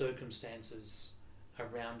at the circumstances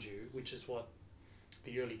around you, which is what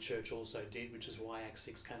the early church also did, which is why Acts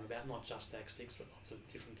 6 came about. Not just Acts 6, but lots of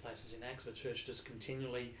different places in Acts. The church just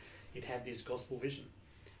continually, it had this gospel vision,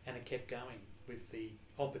 and it kept going with the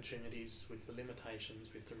opportunities, with the limitations,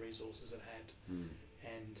 with the resources it had.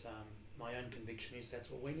 And my own conviction is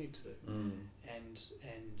that's what we need to do. And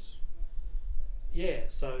yeah,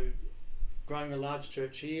 so growing a large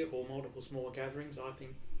church here or multiple smaller gatherings, I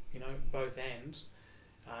think, both and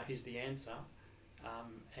is the answer.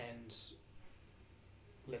 And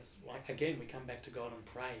we come back to God and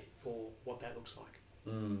pray for what that looks like.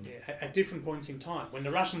 At different points in time, when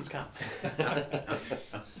the Russians come.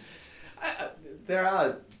 There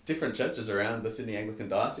are different churches around the Sydney Anglican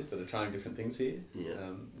Diocese that are trying different things here.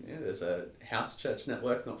 There's a house church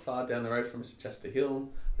network not far down the road from us, Chester Hill.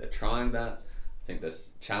 They're trying that. I think there's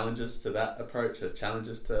challenges to that approach. There's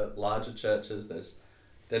challenges to larger churches.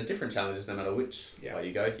 There are different challenges no matter which way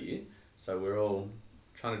you go here. So we're all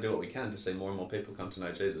trying to do what we can to see more and more people come to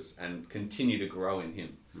know Jesus and continue to grow in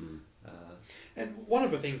Him. And one of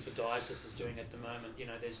the things the diocese is doing at the moment,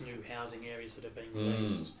 there's new housing areas that are being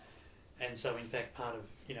released. And so, in fact, part of,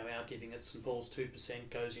 our giving at St Paul's 2%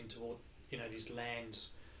 goes into, this land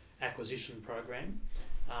acquisition program,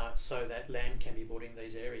 so that land can be bought in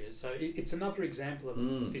these areas. So it's another example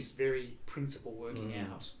of this very principle working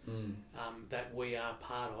out that we are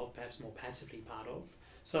part of, perhaps more passively part of.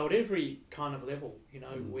 So at every kind of level,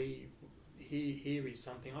 we here is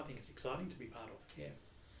something I think is exciting to be part of.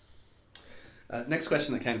 Yeah. Next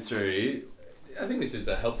question that came through, I think this is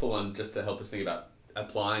a helpful one just to help us think about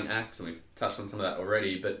applying Acts, and we've touched on some of that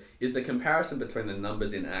already, but is the comparison between the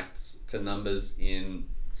numbers in Acts to numbers in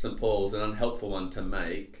St Paul's an unhelpful one to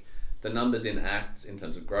make? The numbers in Acts, in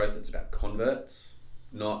terms of growth, it's about converts,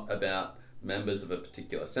 not about members of a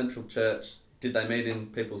particular central church. Did they meet in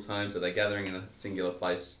people's homes? Are they gathering in a singular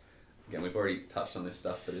place? Again, we've already touched on this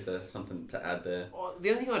stuff, but is there something to add there?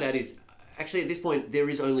 The only thing I'd add is, actually at this point, there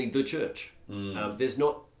is only the church. There's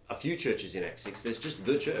not a few churches in Acts 6, there's just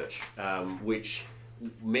the church, which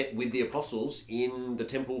met with the apostles in the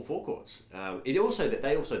temple forecourts. They also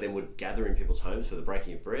then would gather in people's homes for the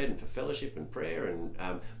breaking of bread and for fellowship and prayer,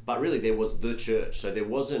 and but really there was the church. So there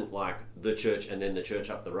wasn't like the church and then the church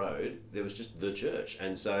up the road. There was just the church.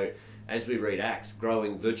 And so as we read Acts,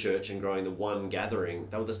 growing the church and growing the one gathering,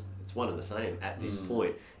 it's one and the same at this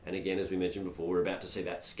point. And again, as we mentioned before, we're about to see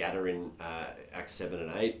that scatter in Acts 7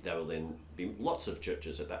 and 8. There will then be lots of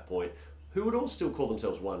churches at that point who would all still call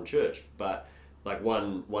themselves one church, but like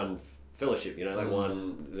one fellowship,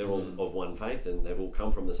 one, they're all of one faith and they've all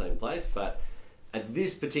come from the same place. But at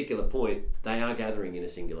this particular point, they are gathering in a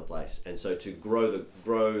singular place. And so to grow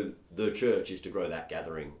the church is to grow that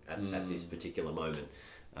gathering at this particular moment.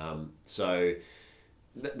 So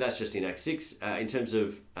that's just in Acts 6. In terms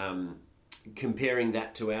of comparing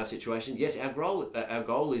that to our situation, yes, our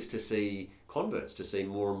goal is to see converts, to see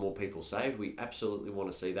more and more people saved. We absolutely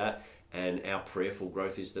want to see that. And our prayerful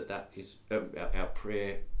growth is that is our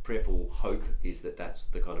prayerful hope is that that's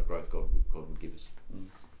the kind of growth God would give us.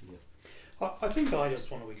 I think I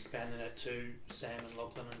just want to expand on that to Sam and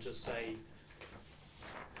Lachlan and just say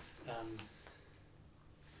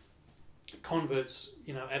converts,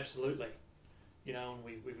 absolutely. And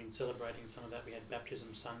we've been celebrating some of that. We had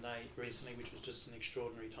Baptism Sunday recently, which was just an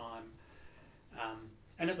extraordinary time.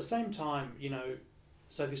 And at the same time,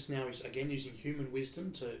 so this now is again using human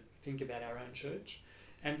wisdom to think about our own church.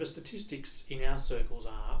 And the statistics in our circles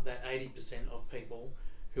are that 80% of people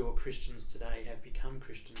who are Christians today have become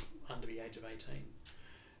Christians under the age of 18.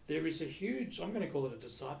 There is a huge, I'm going to call it a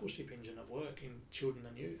discipleship engine at work in children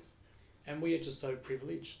and youth. And we are just so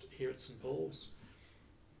privileged here at St Paul's.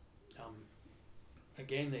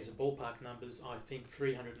 again, these are ballpark numbers, I think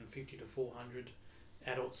 350 to 400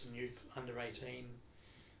 adults and youth under 18,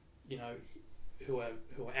 who are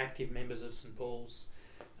active members of St Paul's.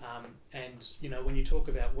 And, when you talk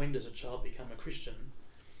about when does a child become a Christian,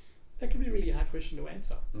 that can be a really hard question to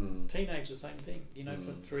answer. Teenagers, same thing.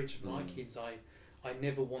 For each of my kids, I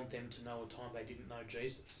never want them to know a time they didn't know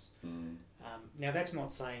Jesus. Now, that's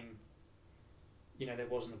not saying, there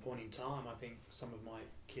wasn't a point in time. I think some of my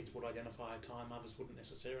kids would identify a time, others wouldn't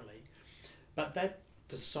necessarily. But that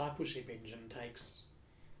discipleship engine takes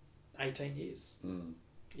 18 years.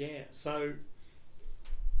 Yeah, so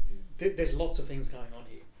there's lots of things going on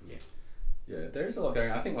here. Yeah, there is a lot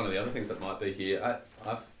going on. I think one of the other things that might be here,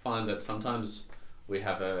 I find that sometimes we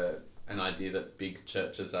have an idea that big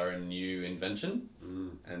churches are a new invention,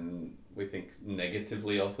 and we think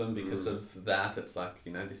negatively of them because of that. It's like,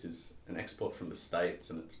 this is an export from the States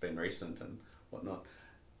and it's been recent and whatnot.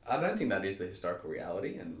 I don't think that is the historical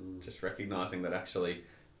reality, and just recognising that actually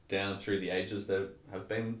down through the ages there have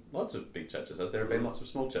been lots of big churches as there have been lots of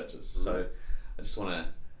small churches. So I just want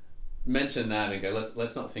to mention that and go,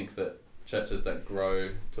 let's not think that churches that grow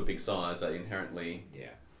to a big size are inherently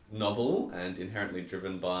novel and inherently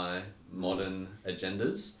driven by modern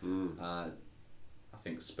agendas. I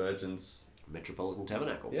think Spurgeon's Metropolitan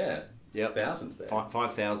Tabernacle. Thousands there.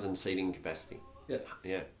 5,000 seating capacity.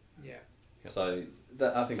 Yeah. So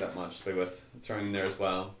I think that might just be worth throwing in there as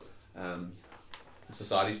well.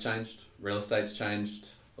 Society's changed, real estate's changed,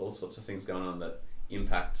 all sorts of things going on that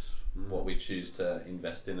impact what we choose to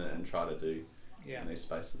invest in and try to do in these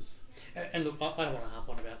spaces. And look, I don't want to harp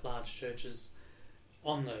on about large churches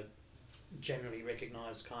on the generally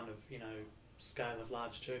recognised kind of, scale of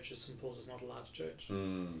large churches. St Paul's is not a large church.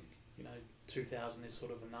 2,000 is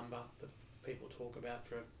sort of a number that people talk about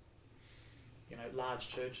for, large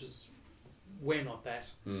churches. We're not that.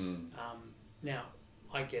 Now,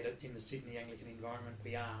 I get it, in the Sydney Anglican environment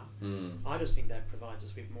we are. I just think that provides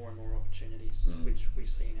us with more and more opportunities, which we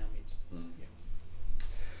see in our midst.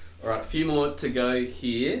 All right, a few more to go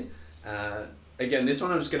here. Again, this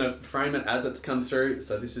one I'm just going to frame it as it's come through.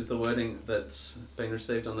 So this is the wording that's been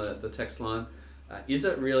received on the text line. Is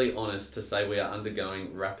it really honest to say we are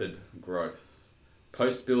undergoing rapid growth?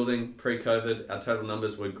 Post-building, pre-COVID, our total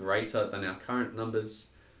numbers were greater than our current numbers.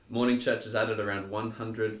 Morning churches added around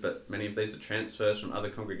 100, but many of these are transfers from other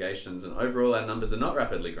congregations, and overall our numbers are not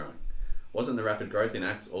rapidly growing. Wasn't the rapid growth in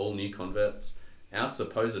Acts all new converts? Our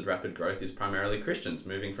supposed rapid growth is primarily Christians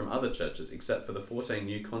moving from other churches, except for the 14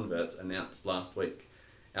 new converts announced last week.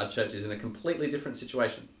 Our church is in a completely different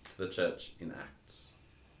situation to the church in Acts.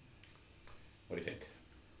 What do you think?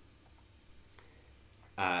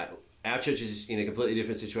 Our church is in a completely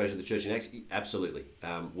different situation to the church in Acts. Absolutely.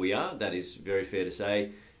 We are. That is very fair to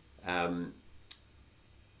say.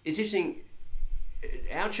 It's interesting.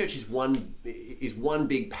 Our church is one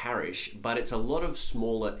big parish, but it's a lot of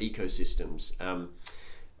smaller ecosystems.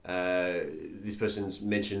 This person's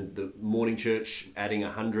mentioned the morning church adding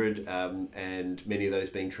 100, and many of those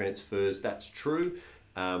being transfers. That's true.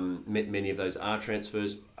 Many of those are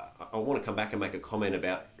transfers. I want to come back and make a comment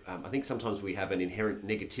about, I think sometimes we have an inherent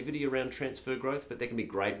negativity around transfer growth, but there can be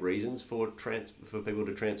great reasons for people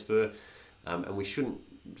to transfer, and we shouldn't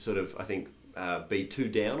sort of, I think, be too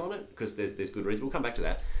down on it, because there's good reasons. We'll come back to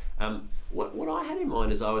that. What I had in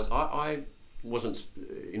mind is I wasn't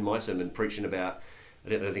in my sermon preaching about, I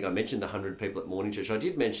don't think I mentioned the 100 people at morning church. I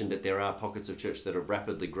did mention that there are pockets of church that are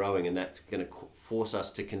rapidly growing, and that's going to force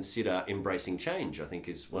us to consider embracing change, I think,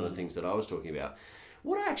 is one of the things that I was talking about.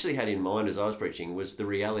 What I actually had in mind as I was preaching was the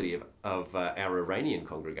reality of our Iranian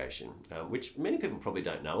congregation, which many people probably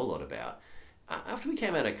don't know a lot about. After we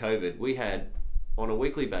came out of COVID, we had, on a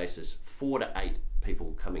weekly basis, 4 to 8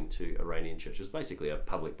 people coming to Iranian churches, basically a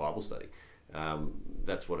public Bible study.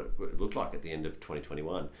 That's what it looked like at the end of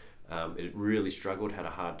 2021. It really struggled, had a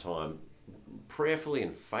hard time. Prayerfully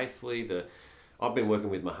and faithfully, I've been working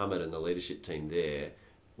with Muhammad and the leadership team there.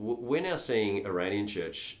 We're now seeing Iranian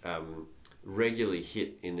church regularly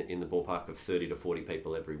hit in the ballpark of 30 to 40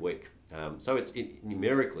 people every week. So it's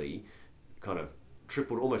numerically kind of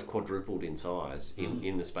tripled, almost quadrupled in size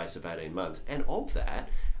in the space of 18 months. And of that,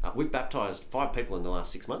 we've baptised 5 people in the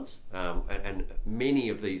last 6 months. And many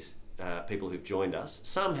of these people who've joined us,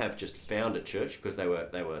 some have just found a church because they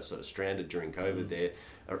were sort of stranded during COVID. There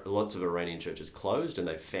are lots of Iranian churches closed, and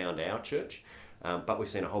they found our church. But we've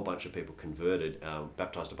seen a whole bunch of people converted,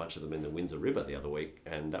 baptised a bunch of them in the Windsor River the other week,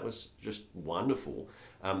 and that was just wonderful.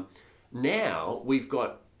 Now we've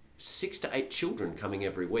got 6 to 8 children coming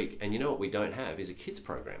every week, and you know what we don't have is a kids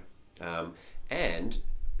program. And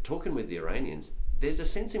talking with the Iranians, there's a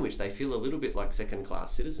sense in which they feel a little bit like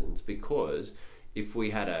second-class citizens, because if we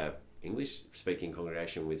had a English-speaking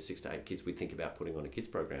congregation with 6 to 8 kids, we'd think about putting on a kids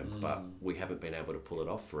program, but we haven't been able to pull it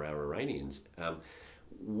off for our Iranians.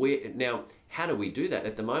 Now, how do we do that?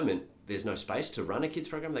 At the moment, there's no space to run a kids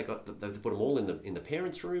program. They've put them all in the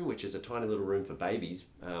parents' room, which is a tiny little room for babies,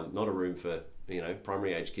 not a room for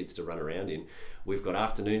primary age kids to run around in. We've got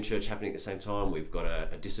afternoon church happening at the same time. We've got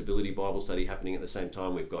a disability Bible study happening at the same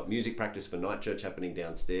time. We've got music practice for night church happening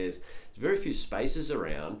downstairs. There's very few spaces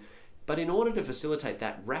around. But in order to facilitate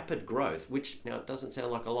that rapid growth, which now it doesn't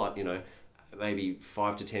sound like a lot, maybe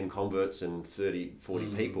 5 to 10 converts and 30, 40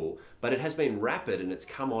 people, but it has been rapid and it's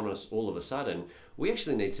come on us all of a sudden, we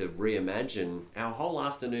actually need to reimagine our whole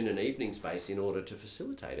afternoon and evening space in order to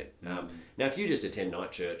facilitate it. Now, if you just attend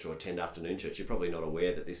night church or attend afternoon church, you're probably not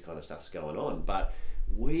aware that this kind of stuff's going on, but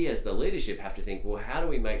we as the leadership have to think, well, how do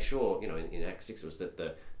we make sure, in Acts 6 was that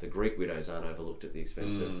the Greek widows aren't overlooked at the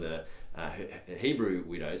expense of the Hebrew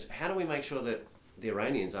widows. How do we make sure that the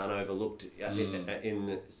Iranians aren't overlooked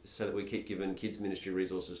so that we keep giving kids ministry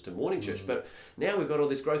resources to morning church? But now we've got all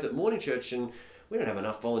this growth at morning church and we don't have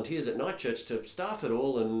enough volunteers at night church to staff it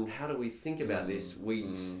all. And how do we think about this? We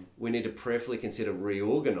need to prayerfully consider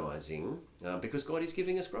reorganising because God is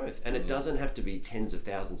giving us growth. And it doesn't have to be tens of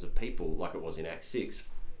thousands of people like it was in Acts 6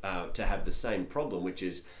 to have the same problem, which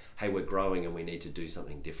is, hey, we're growing and we need to do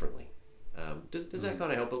something differently. Does that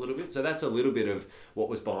kind of help a little bit? So that's a little bit of what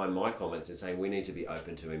was behind my comments in saying we need to be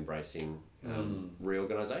open to embracing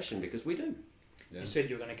reorganisation because we do. Yeah. You said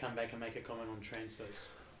you were going to come back and make a comment on transfers.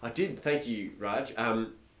 I did, thank you, Raj.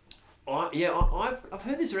 I've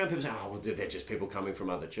heard this around people say, well, they're just people coming from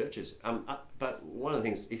other churches. But one of the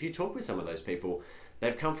things, if you talk with some of those people,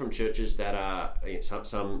 they've come from churches that are,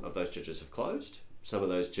 some of those churches have closed. Some of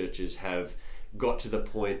those churches have got to the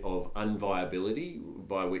point of unviability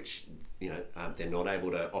by which they're not able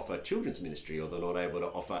to offer children's ministry or they're not able to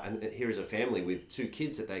offer, and here is a family with 2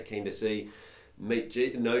 kids that they're keen to see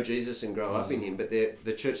know Jesus and grow up in him, but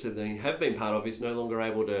the church that they have been part of is no longer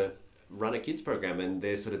able to run a kids program, and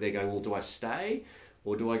they're going, well, do I stay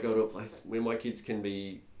or do I go to a place where my kids can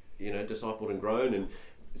be discipled and grown? And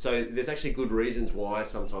so there's actually good reasons why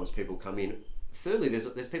sometimes people come in. Thirdly,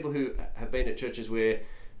 there's people who have been at churches where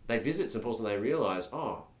they visit St Paul's and they realise,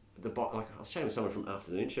 I was chatting with someone from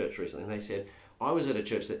afternoon church recently and they said, I was at a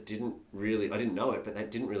church that I didn't know it, but they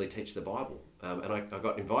didn't really teach the Bible. And I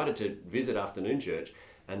got invited to visit afternoon church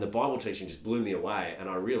and the Bible teaching just blew me away. And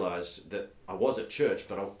I realised that I was at church,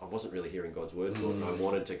 but I wasn't really hearing God's word taught. And I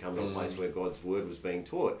wanted to come to a place where God's word was being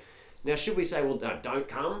taught. Now, should we say, well, no, don't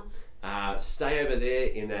come, stay over there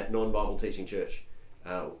in that non-Bible teaching church?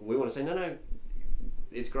 We want to say, no,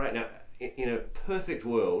 it's great. Now, in a perfect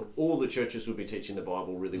world, all the churches would be teaching the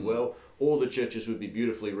Bible really well. All the churches would be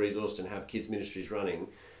beautifully resourced and have kids ministries running.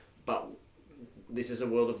 But this is a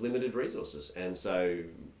world of limited resources. And so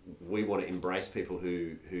we want to embrace people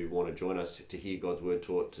who want to join us to hear God's word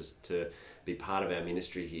taught, to be part of our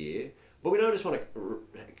ministry here. But we don't just want to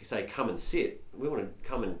say, come and sit. We want to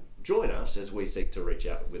come and join us as we seek to reach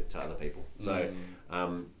out to other people. So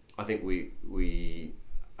I think we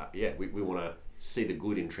want to see the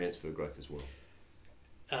good in transfer growth as well.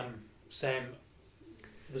 Sam,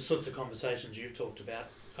 the sorts of conversations you've talked about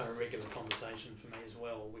are a regular conversation for me as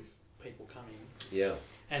well with people coming. Yeah.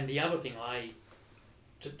 And the other thing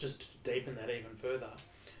just to deepen that even further,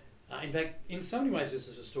 in fact, in so many ways this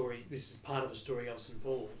is part of a story of St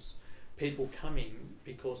Paul's, people coming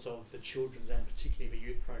because of the children's and particularly the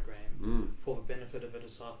youth program for the benefit of a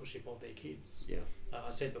discipleship of their kids. Yeah. I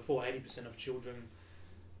said before, 80% of children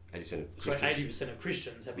 80% of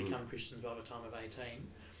Christians have become Christians by the time of 18.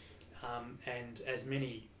 And as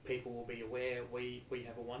many people will be aware, we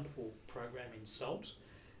have a wonderful program in SALT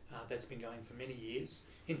that's been going for many years.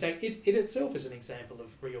 In fact, it itself is an example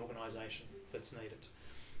of reorganisation that's needed.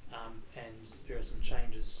 And there are some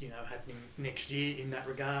changes, happening next year in that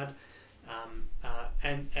regard.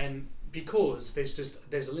 And because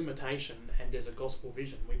there's a limitation and there's a gospel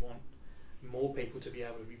vision, we want more people to be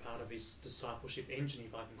able to be part of this discipleship engine,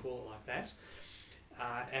 if I can call it like that.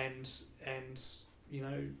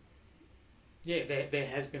 There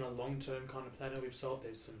has been a long-term kind of plateau we've solved.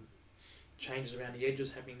 There's some changes around the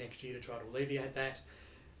edges happening next year to try to alleviate that.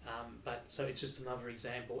 So it's just another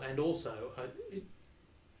example. And also,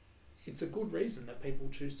 it's a good reason that people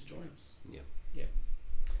choose to join us. Yeah.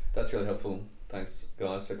 That's really helpful. Thanks,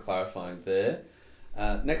 guys, for clarifying there.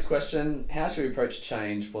 Next question, how should we approach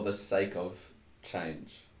change for the sake of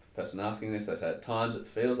change? The person asking this, they say at times it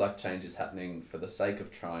feels like change is happening for the sake of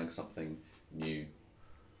trying something new.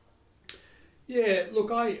 Yeah, look,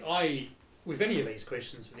 I with any of these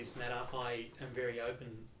questions for this matter, I am very open,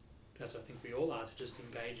 as I think we all are, to just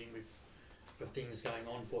engaging with things going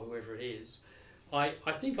on for whoever it is. I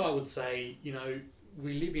think I would say,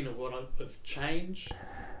 we live in a world of change.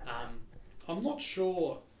 I'm not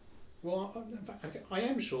sure, in fact, I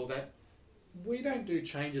am sure that we don't do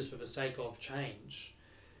changes for the sake of change.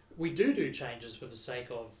 We do changes for the sake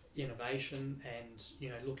of innovation and,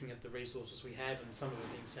 looking at the resources we have, and some of the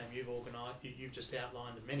things, Sam, you've just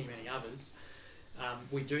outlined, and many, many others.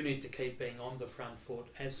 We do need to keep being on the front foot,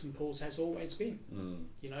 as St Paul's has always been,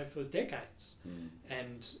 for decades.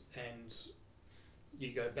 And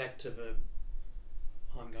you go back to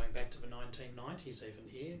I'm going back to the 1990s even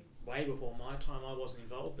here, way before my time. I wasn't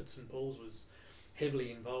involved, but St Paul's was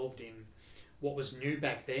heavily involved in what was new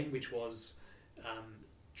back then, which was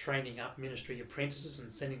training up ministry apprentices and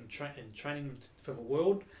training them for the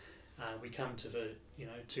world. We come to the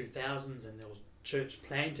 2000s, and there was church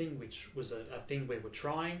planting, which was a thing we were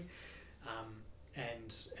trying,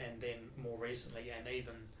 and then more recently, and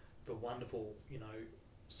even the wonderful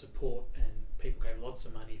support, and people gave lots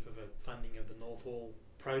of money for the funding of the North Hall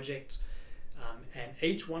project, and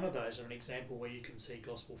each one of those are an example where you can see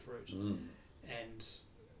gospel fruit. And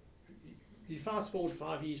you fast forward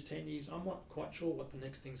 5 years, 10 years, I'm not quite sure what the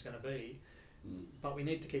next thing's going to be, but we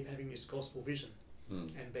need to keep having this gospel vision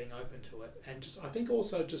and being open to it, and I think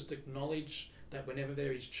also just acknowledge that whenever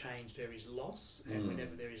there is change, there is loss, and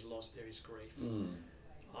whenever there is loss, there is grief.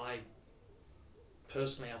 I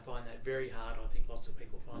personally find that very hard. I think lots of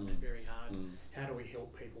people find that very hard. How do we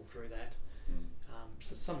help people through that?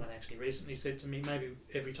 So someone actually recently said to me, maybe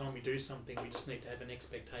every time we do something, we just need to have an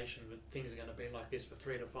expectation that things are going to be like this for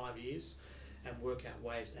 3 to 5 years, and work out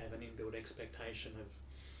ways to have an inbuilt expectation of,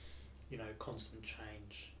 constant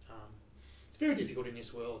change. It's very difficult in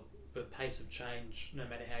this world. The pace of change, no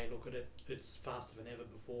matter how you look at it, it's faster than ever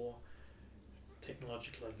before.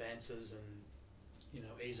 Technological advances and,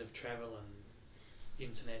 ease of travel and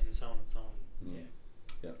internet and so on and so on.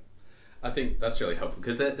 Yeah. I think that's really helpful,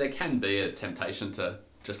 because there can be a temptation to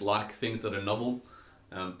just like things that are novel,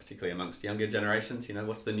 particularly amongst younger generations.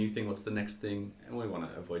 What's the new thing, what's the next thing? And we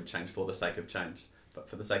want to avoid change for the sake of change, but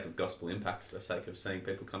for the sake of gospel impact, for the sake of seeing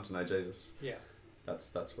people come to know Jesus. Yeah.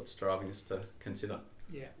 That's what's driving us to consider.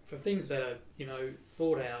 Yeah, for things that are,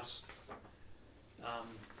 thought out,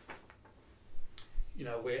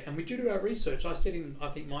 and we do our research. I said I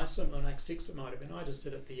think my sermon on Acts 6, it might have been, I just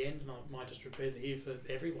said at the end, and I might just repeat it here for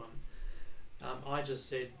everyone, I just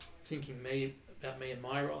said, thinking about me and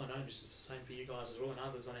my role. I know this is the same for you guys as well and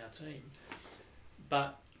others on our team,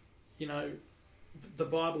 but, the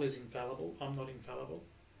Bible is infallible. I'm not infallible.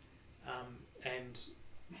 And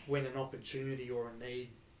when an opportunity or a need,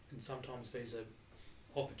 and sometimes these are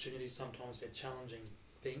opportunities, sometimes they're challenging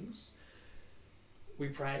things, we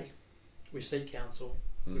pray, we seek counsel,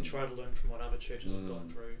 we try to learn from what other churches have gone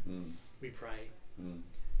through, we pray,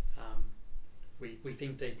 we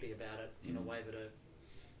think deeply about it in a way that a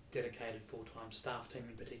dedicated full-time staff team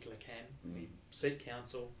in particular can. We seek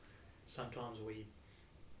counsel. Sometimes we've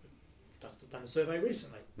done a survey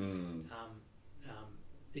recently,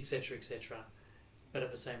 etc., etc. But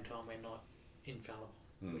at the same time, we're not infallible.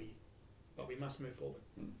 But we must move forward.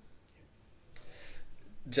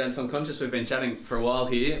 Gents, I'm conscious we've been chatting for a while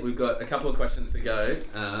here. We've got a couple of questions to go.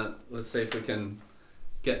 Let's see if we can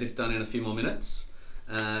get this done in a few more minutes.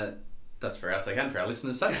 That's for our sake and for our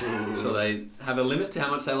listeners' sake. So they have a limit to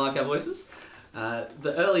how much they like our voices.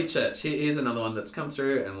 The early church, here's another one that's come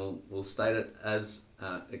through, and we'll state it as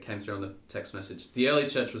it came through on the text message. The early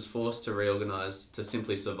church was forced to reorganise to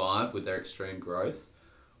simply survive with their extreme growth.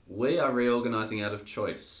 We are reorganising out of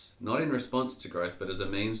choice, not in response to growth, but as a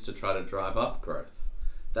means to try to drive up growth.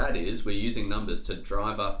 That is, we're using numbers to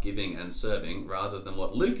drive up giving and serving, rather than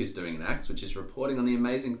what Luke is doing in Acts, which is reporting on the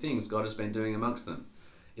amazing things God has been doing amongst them.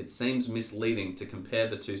 It seems misleading to compare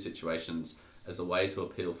the two situations as a way to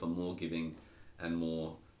appeal for more giving and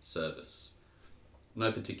more service.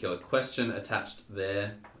 No particular question attached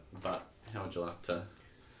there, but how would you like to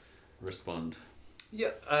respond?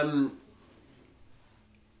 Yeah, I'm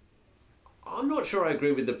not sure I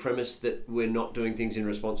agree with the premise that we're not doing things in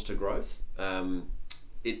response to growth. I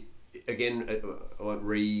won't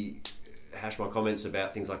rehash my comments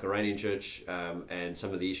about things like Iranian church and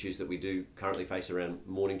some of the issues that we do currently face around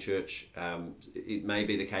morning church. It may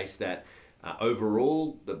be the case that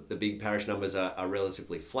overall the big parish numbers are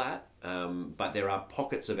relatively flat, but there are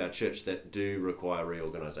pockets of our church that do require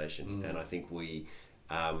reorganisation, and I think we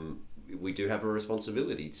do have a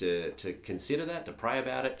responsibility to consider that, to pray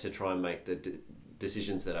about it, to try and make the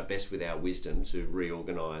decisions that are best with our wisdom to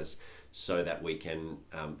reorganise so that we can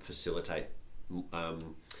facilitate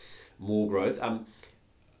more growth.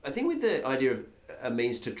 I think with the idea of a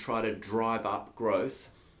means to try to drive up growth,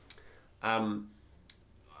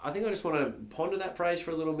 I think I just want to ponder that phrase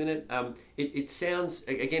for a little minute. It sounds,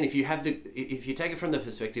 again, if you take it from the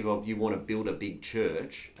perspective of you want to build a big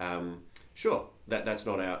church, sure, that's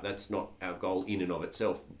not our goal in and of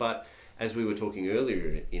itself. But as we were talking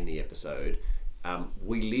earlier in the episode,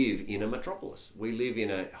 we live in a metropolis. We live in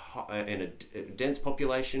a dense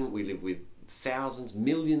population. We live with thousands,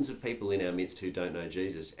 millions of people in our midst who don't know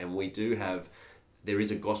Jesus, and there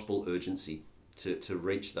is a gospel urgency to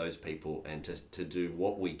reach those people and to do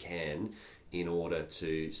what we can in order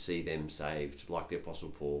to see them saved. Like the Apostle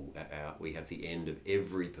Paul, we have the end of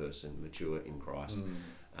every person mature in Christ.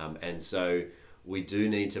 And so we do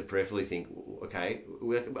need to prayerfully think, okay,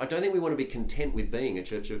 I don't think we want to be content with being a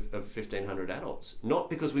church of 1,500 adults. Not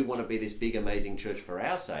because we want to be this big, amazing church for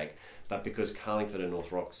our sake, but because Carlingford and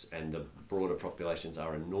North Rocks and the broader populations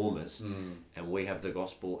are enormous, and we have the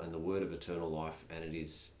gospel and the word of eternal life, and it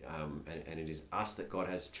is us that God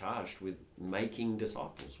has charged with making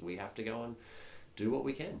disciples. We have to go and do what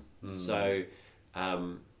we can. So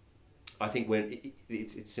I think when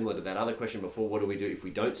it's similar to that other question before, what do we do if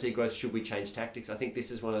we don't see growth? Should we change tactics? I think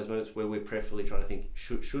this is one of those moments where we're prayerfully trying to think,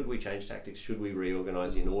 should we change tactics? Should we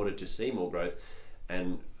reorganize in order to see more growth?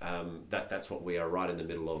 And that's what we are right in the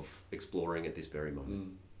middle of exploring at this very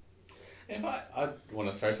moment. And if I want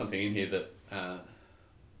to throw something in here that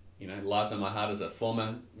lies on my heart as a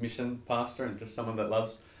former mission pastor and just someone that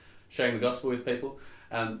loves sharing the gospel with people,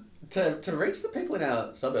 to reach the people in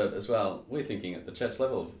our suburb as well. We're thinking at the church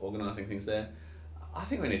level of organising things there. I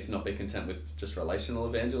think we need to not be content with just relational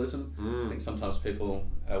evangelism. I think sometimes people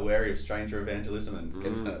are wary of stranger evangelism and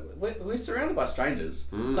get to know. We're surrounded by strangers.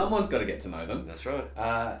 Someone's got to get to know them. That's right.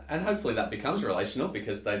 And hopefully that becomes relational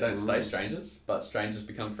because they don't stay strangers, but strangers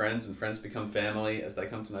become friends and friends become family as they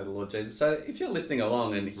come to know the Lord Jesus. So if you're listening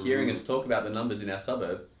along and hearing us talk about the numbers in our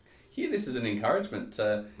suburb, hear this as an encouragement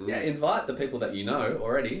to invite the people that you know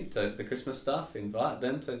already to the Christmas stuff, invite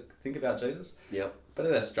them to think about Jesus. Yep. But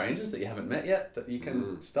are there strangers that you haven't met yet that you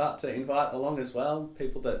can start to invite along as well?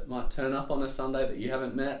 People that might turn up on a Sunday that you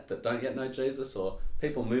haven't met, that don't yet know Jesus, or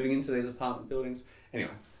people moving into these apartment buildings.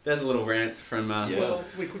 Anyway, there's a little rant from... Well,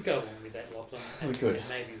 we could go on with that, Lachlan. We could. And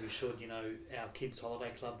maybe we should, our kids'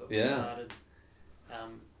 holiday club that we started.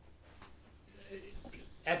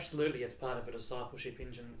 Absolutely, it's part of a discipleship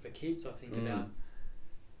engine for kids. I think about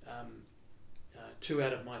 2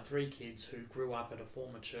 out of my 3 kids who grew up at a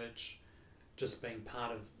former church just being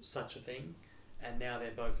part of such a thing, and now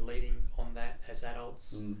they're both leading on that as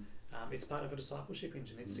adults. It's part of a discipleship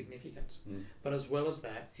engine. It's significant. But as well as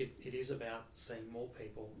that, it is about seeing more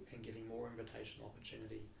people and giving more invitational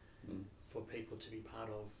opportunity for people to be part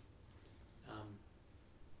of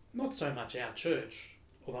not so much our church,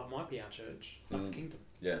 or that might be our church, but the kingdom.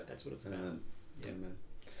 Yeah, that's what it's about.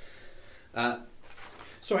 Amen.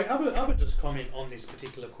 Sorry, I would just comment on this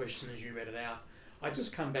particular question as you read it out. I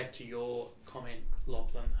just come back to your comment,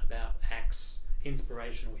 Lachlan, about Acts,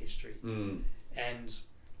 inspirational history. And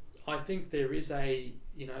I think there is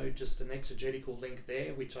just an exegetical link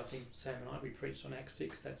there, which I think Sam and we preached on Acts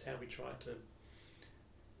 6. That's how we tried to...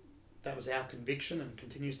 That was our conviction and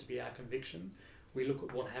continues to be our conviction. We look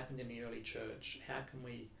at what happened in the early church. How can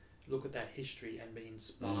we look at that history and be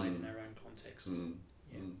inspired in our own context?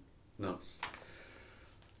 Nice.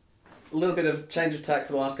 A little bit of change of tack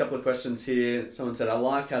for the last couple of questions here. Someone said, I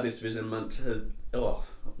like how this vision month has... Oh,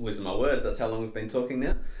 I'm losing my words. That's how long we've been talking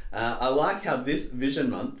now. I like how this vision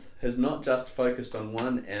month has not just focused on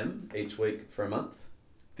one M each week for a month.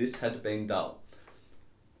 This had been dull.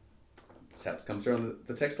 That's how it's come through on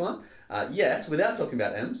the text line. Yet, without talking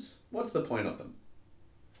about M's, what's the point of them?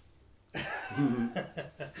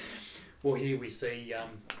 Well, here we see,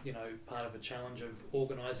 part of the challenge of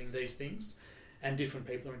organising these things, and different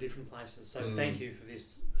people are in different places. So thank you for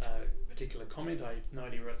this particular comment. I have no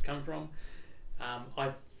idea where it's come from.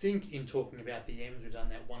 I think in talking about the M's, we've done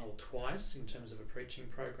that one or twice in terms of a preaching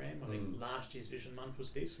program. I think last year's Vision Month was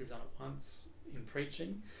this. We've done it once in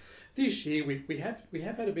preaching. This year we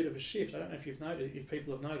have had a bit of a shift. I don't know if you've noticed, if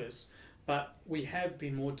people have noticed, but we have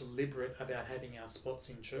been more deliberate about having our spots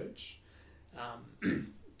in church.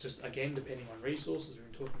 Just again, depending on resources,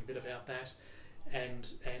 we've been talking a bit about that. And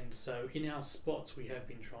so in our spots, we have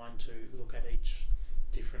been trying to look at each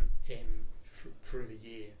different M through the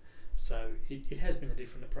year. So it has been a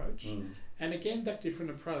different approach. And again, that different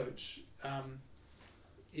approach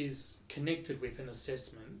is connected with an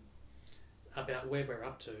assessment about where we're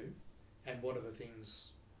up to and what are the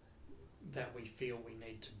things that we feel we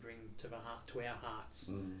need to bring to our hearts,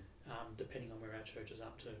 depending on where our church is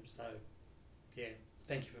up to. So, yeah,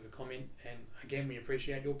 thank you for the comment. And again, we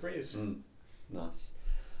appreciate your prayers. Nice.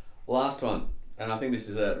 Last one. And I think this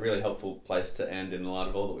is a really helpful place to end in light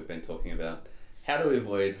of all that we've been talking about. How do we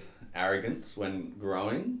avoid arrogance when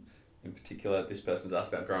growing? In particular, this person's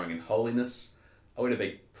asked about growing in holiness. Are we to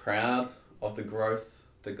be proud of the growth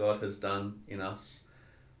that God has done in us?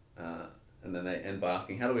 And then they end by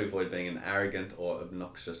asking, how do we avoid being an arrogant or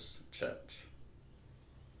obnoxious church?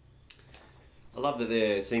 I love that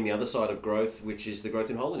they're seeing the other side of growth, which is the growth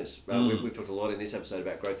in holiness. We've talked a lot in this episode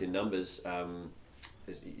about growth in numbers.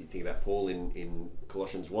 You think about Paul in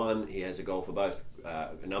Colossians 1, he has a goal for both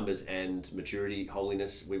numbers and maturity,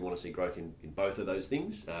 holiness. We want to see growth in both of those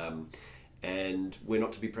things. And we're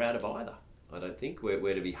not to be proud of either, I don't think.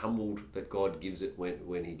 We're to be humbled that God gives it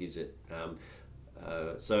when he gives it.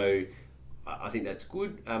 So I think that's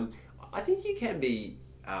good. I think you can be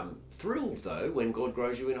thrilled, though, when God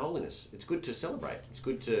grows you in holiness. It's good to celebrate. It's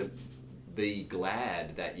good to be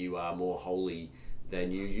glad that you are more holy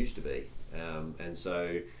than you used to be. And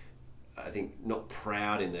so I think not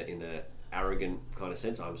proud in the arrogant kind of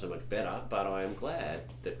sense, I'm so much better, but I am glad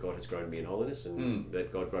that God has grown me in holiness and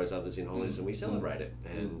that God grows others in holiness and we celebrate it.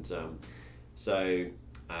 And so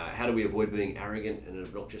how do we avoid being arrogant and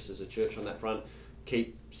obnoxious as a church on that front?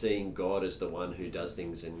 Keep seeing God as the one who does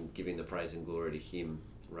things and giving the praise and glory to him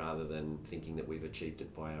rather than thinking that we've achieved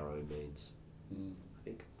it by our own means. I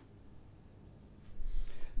think.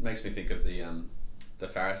 It makes me think of the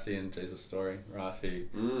Pharisee in Jesus' story, right?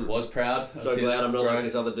 Who was proud of so his glad I'm not growth. like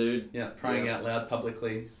this other dude. Yeah, praying out loud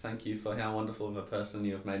publicly, thank you for how wonderful of a person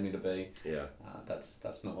you have made me to be. Yeah.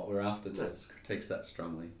 That's not what we're after. Jesus critiques that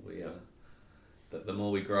strongly. The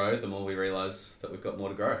more we grow, the more we realise that we've got more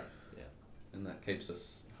to grow. Yeah. And that keeps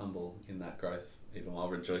us humble in that growth, even while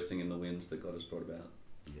rejoicing in the wins that God has brought about.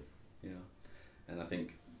 Yeah. And I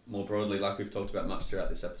think more broadly, like we've talked about much throughout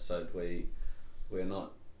this episode, we're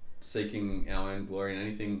not seeking our own glory in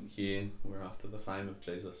anything here. We're after the fame of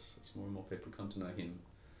Jesus. As more and more people come to know him,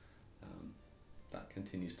 that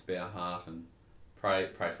continues to be our heart. And pray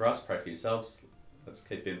for us, pray for yourselves. Let's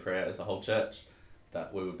keep in prayer as a whole church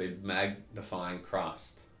that we would be magnifying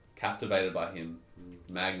Christ, captivated by him,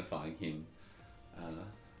 magnifying him.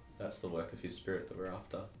 That's the work of his Spirit that we're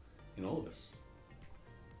after in all of us.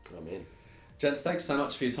 Amen. Gents, thanks so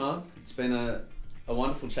much for your time. It's been a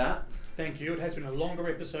wonderful chat. Thank you. It has been a longer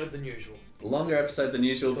episode than usual. Longer episode than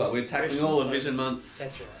usual, but we're tackling all of Vision Month.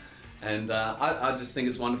 That's right. And I just think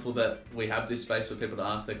it's wonderful that we have this space for people to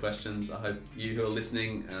ask their questions. I hope you who are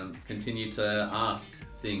listening continue to ask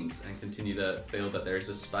things and continue to feel that there is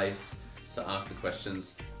a space to ask the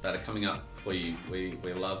questions that are coming up for you. We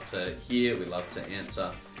love to hear, we love to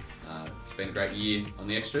answer. It's been a great year on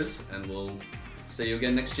the extras, and we'll see you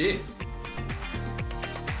again next year.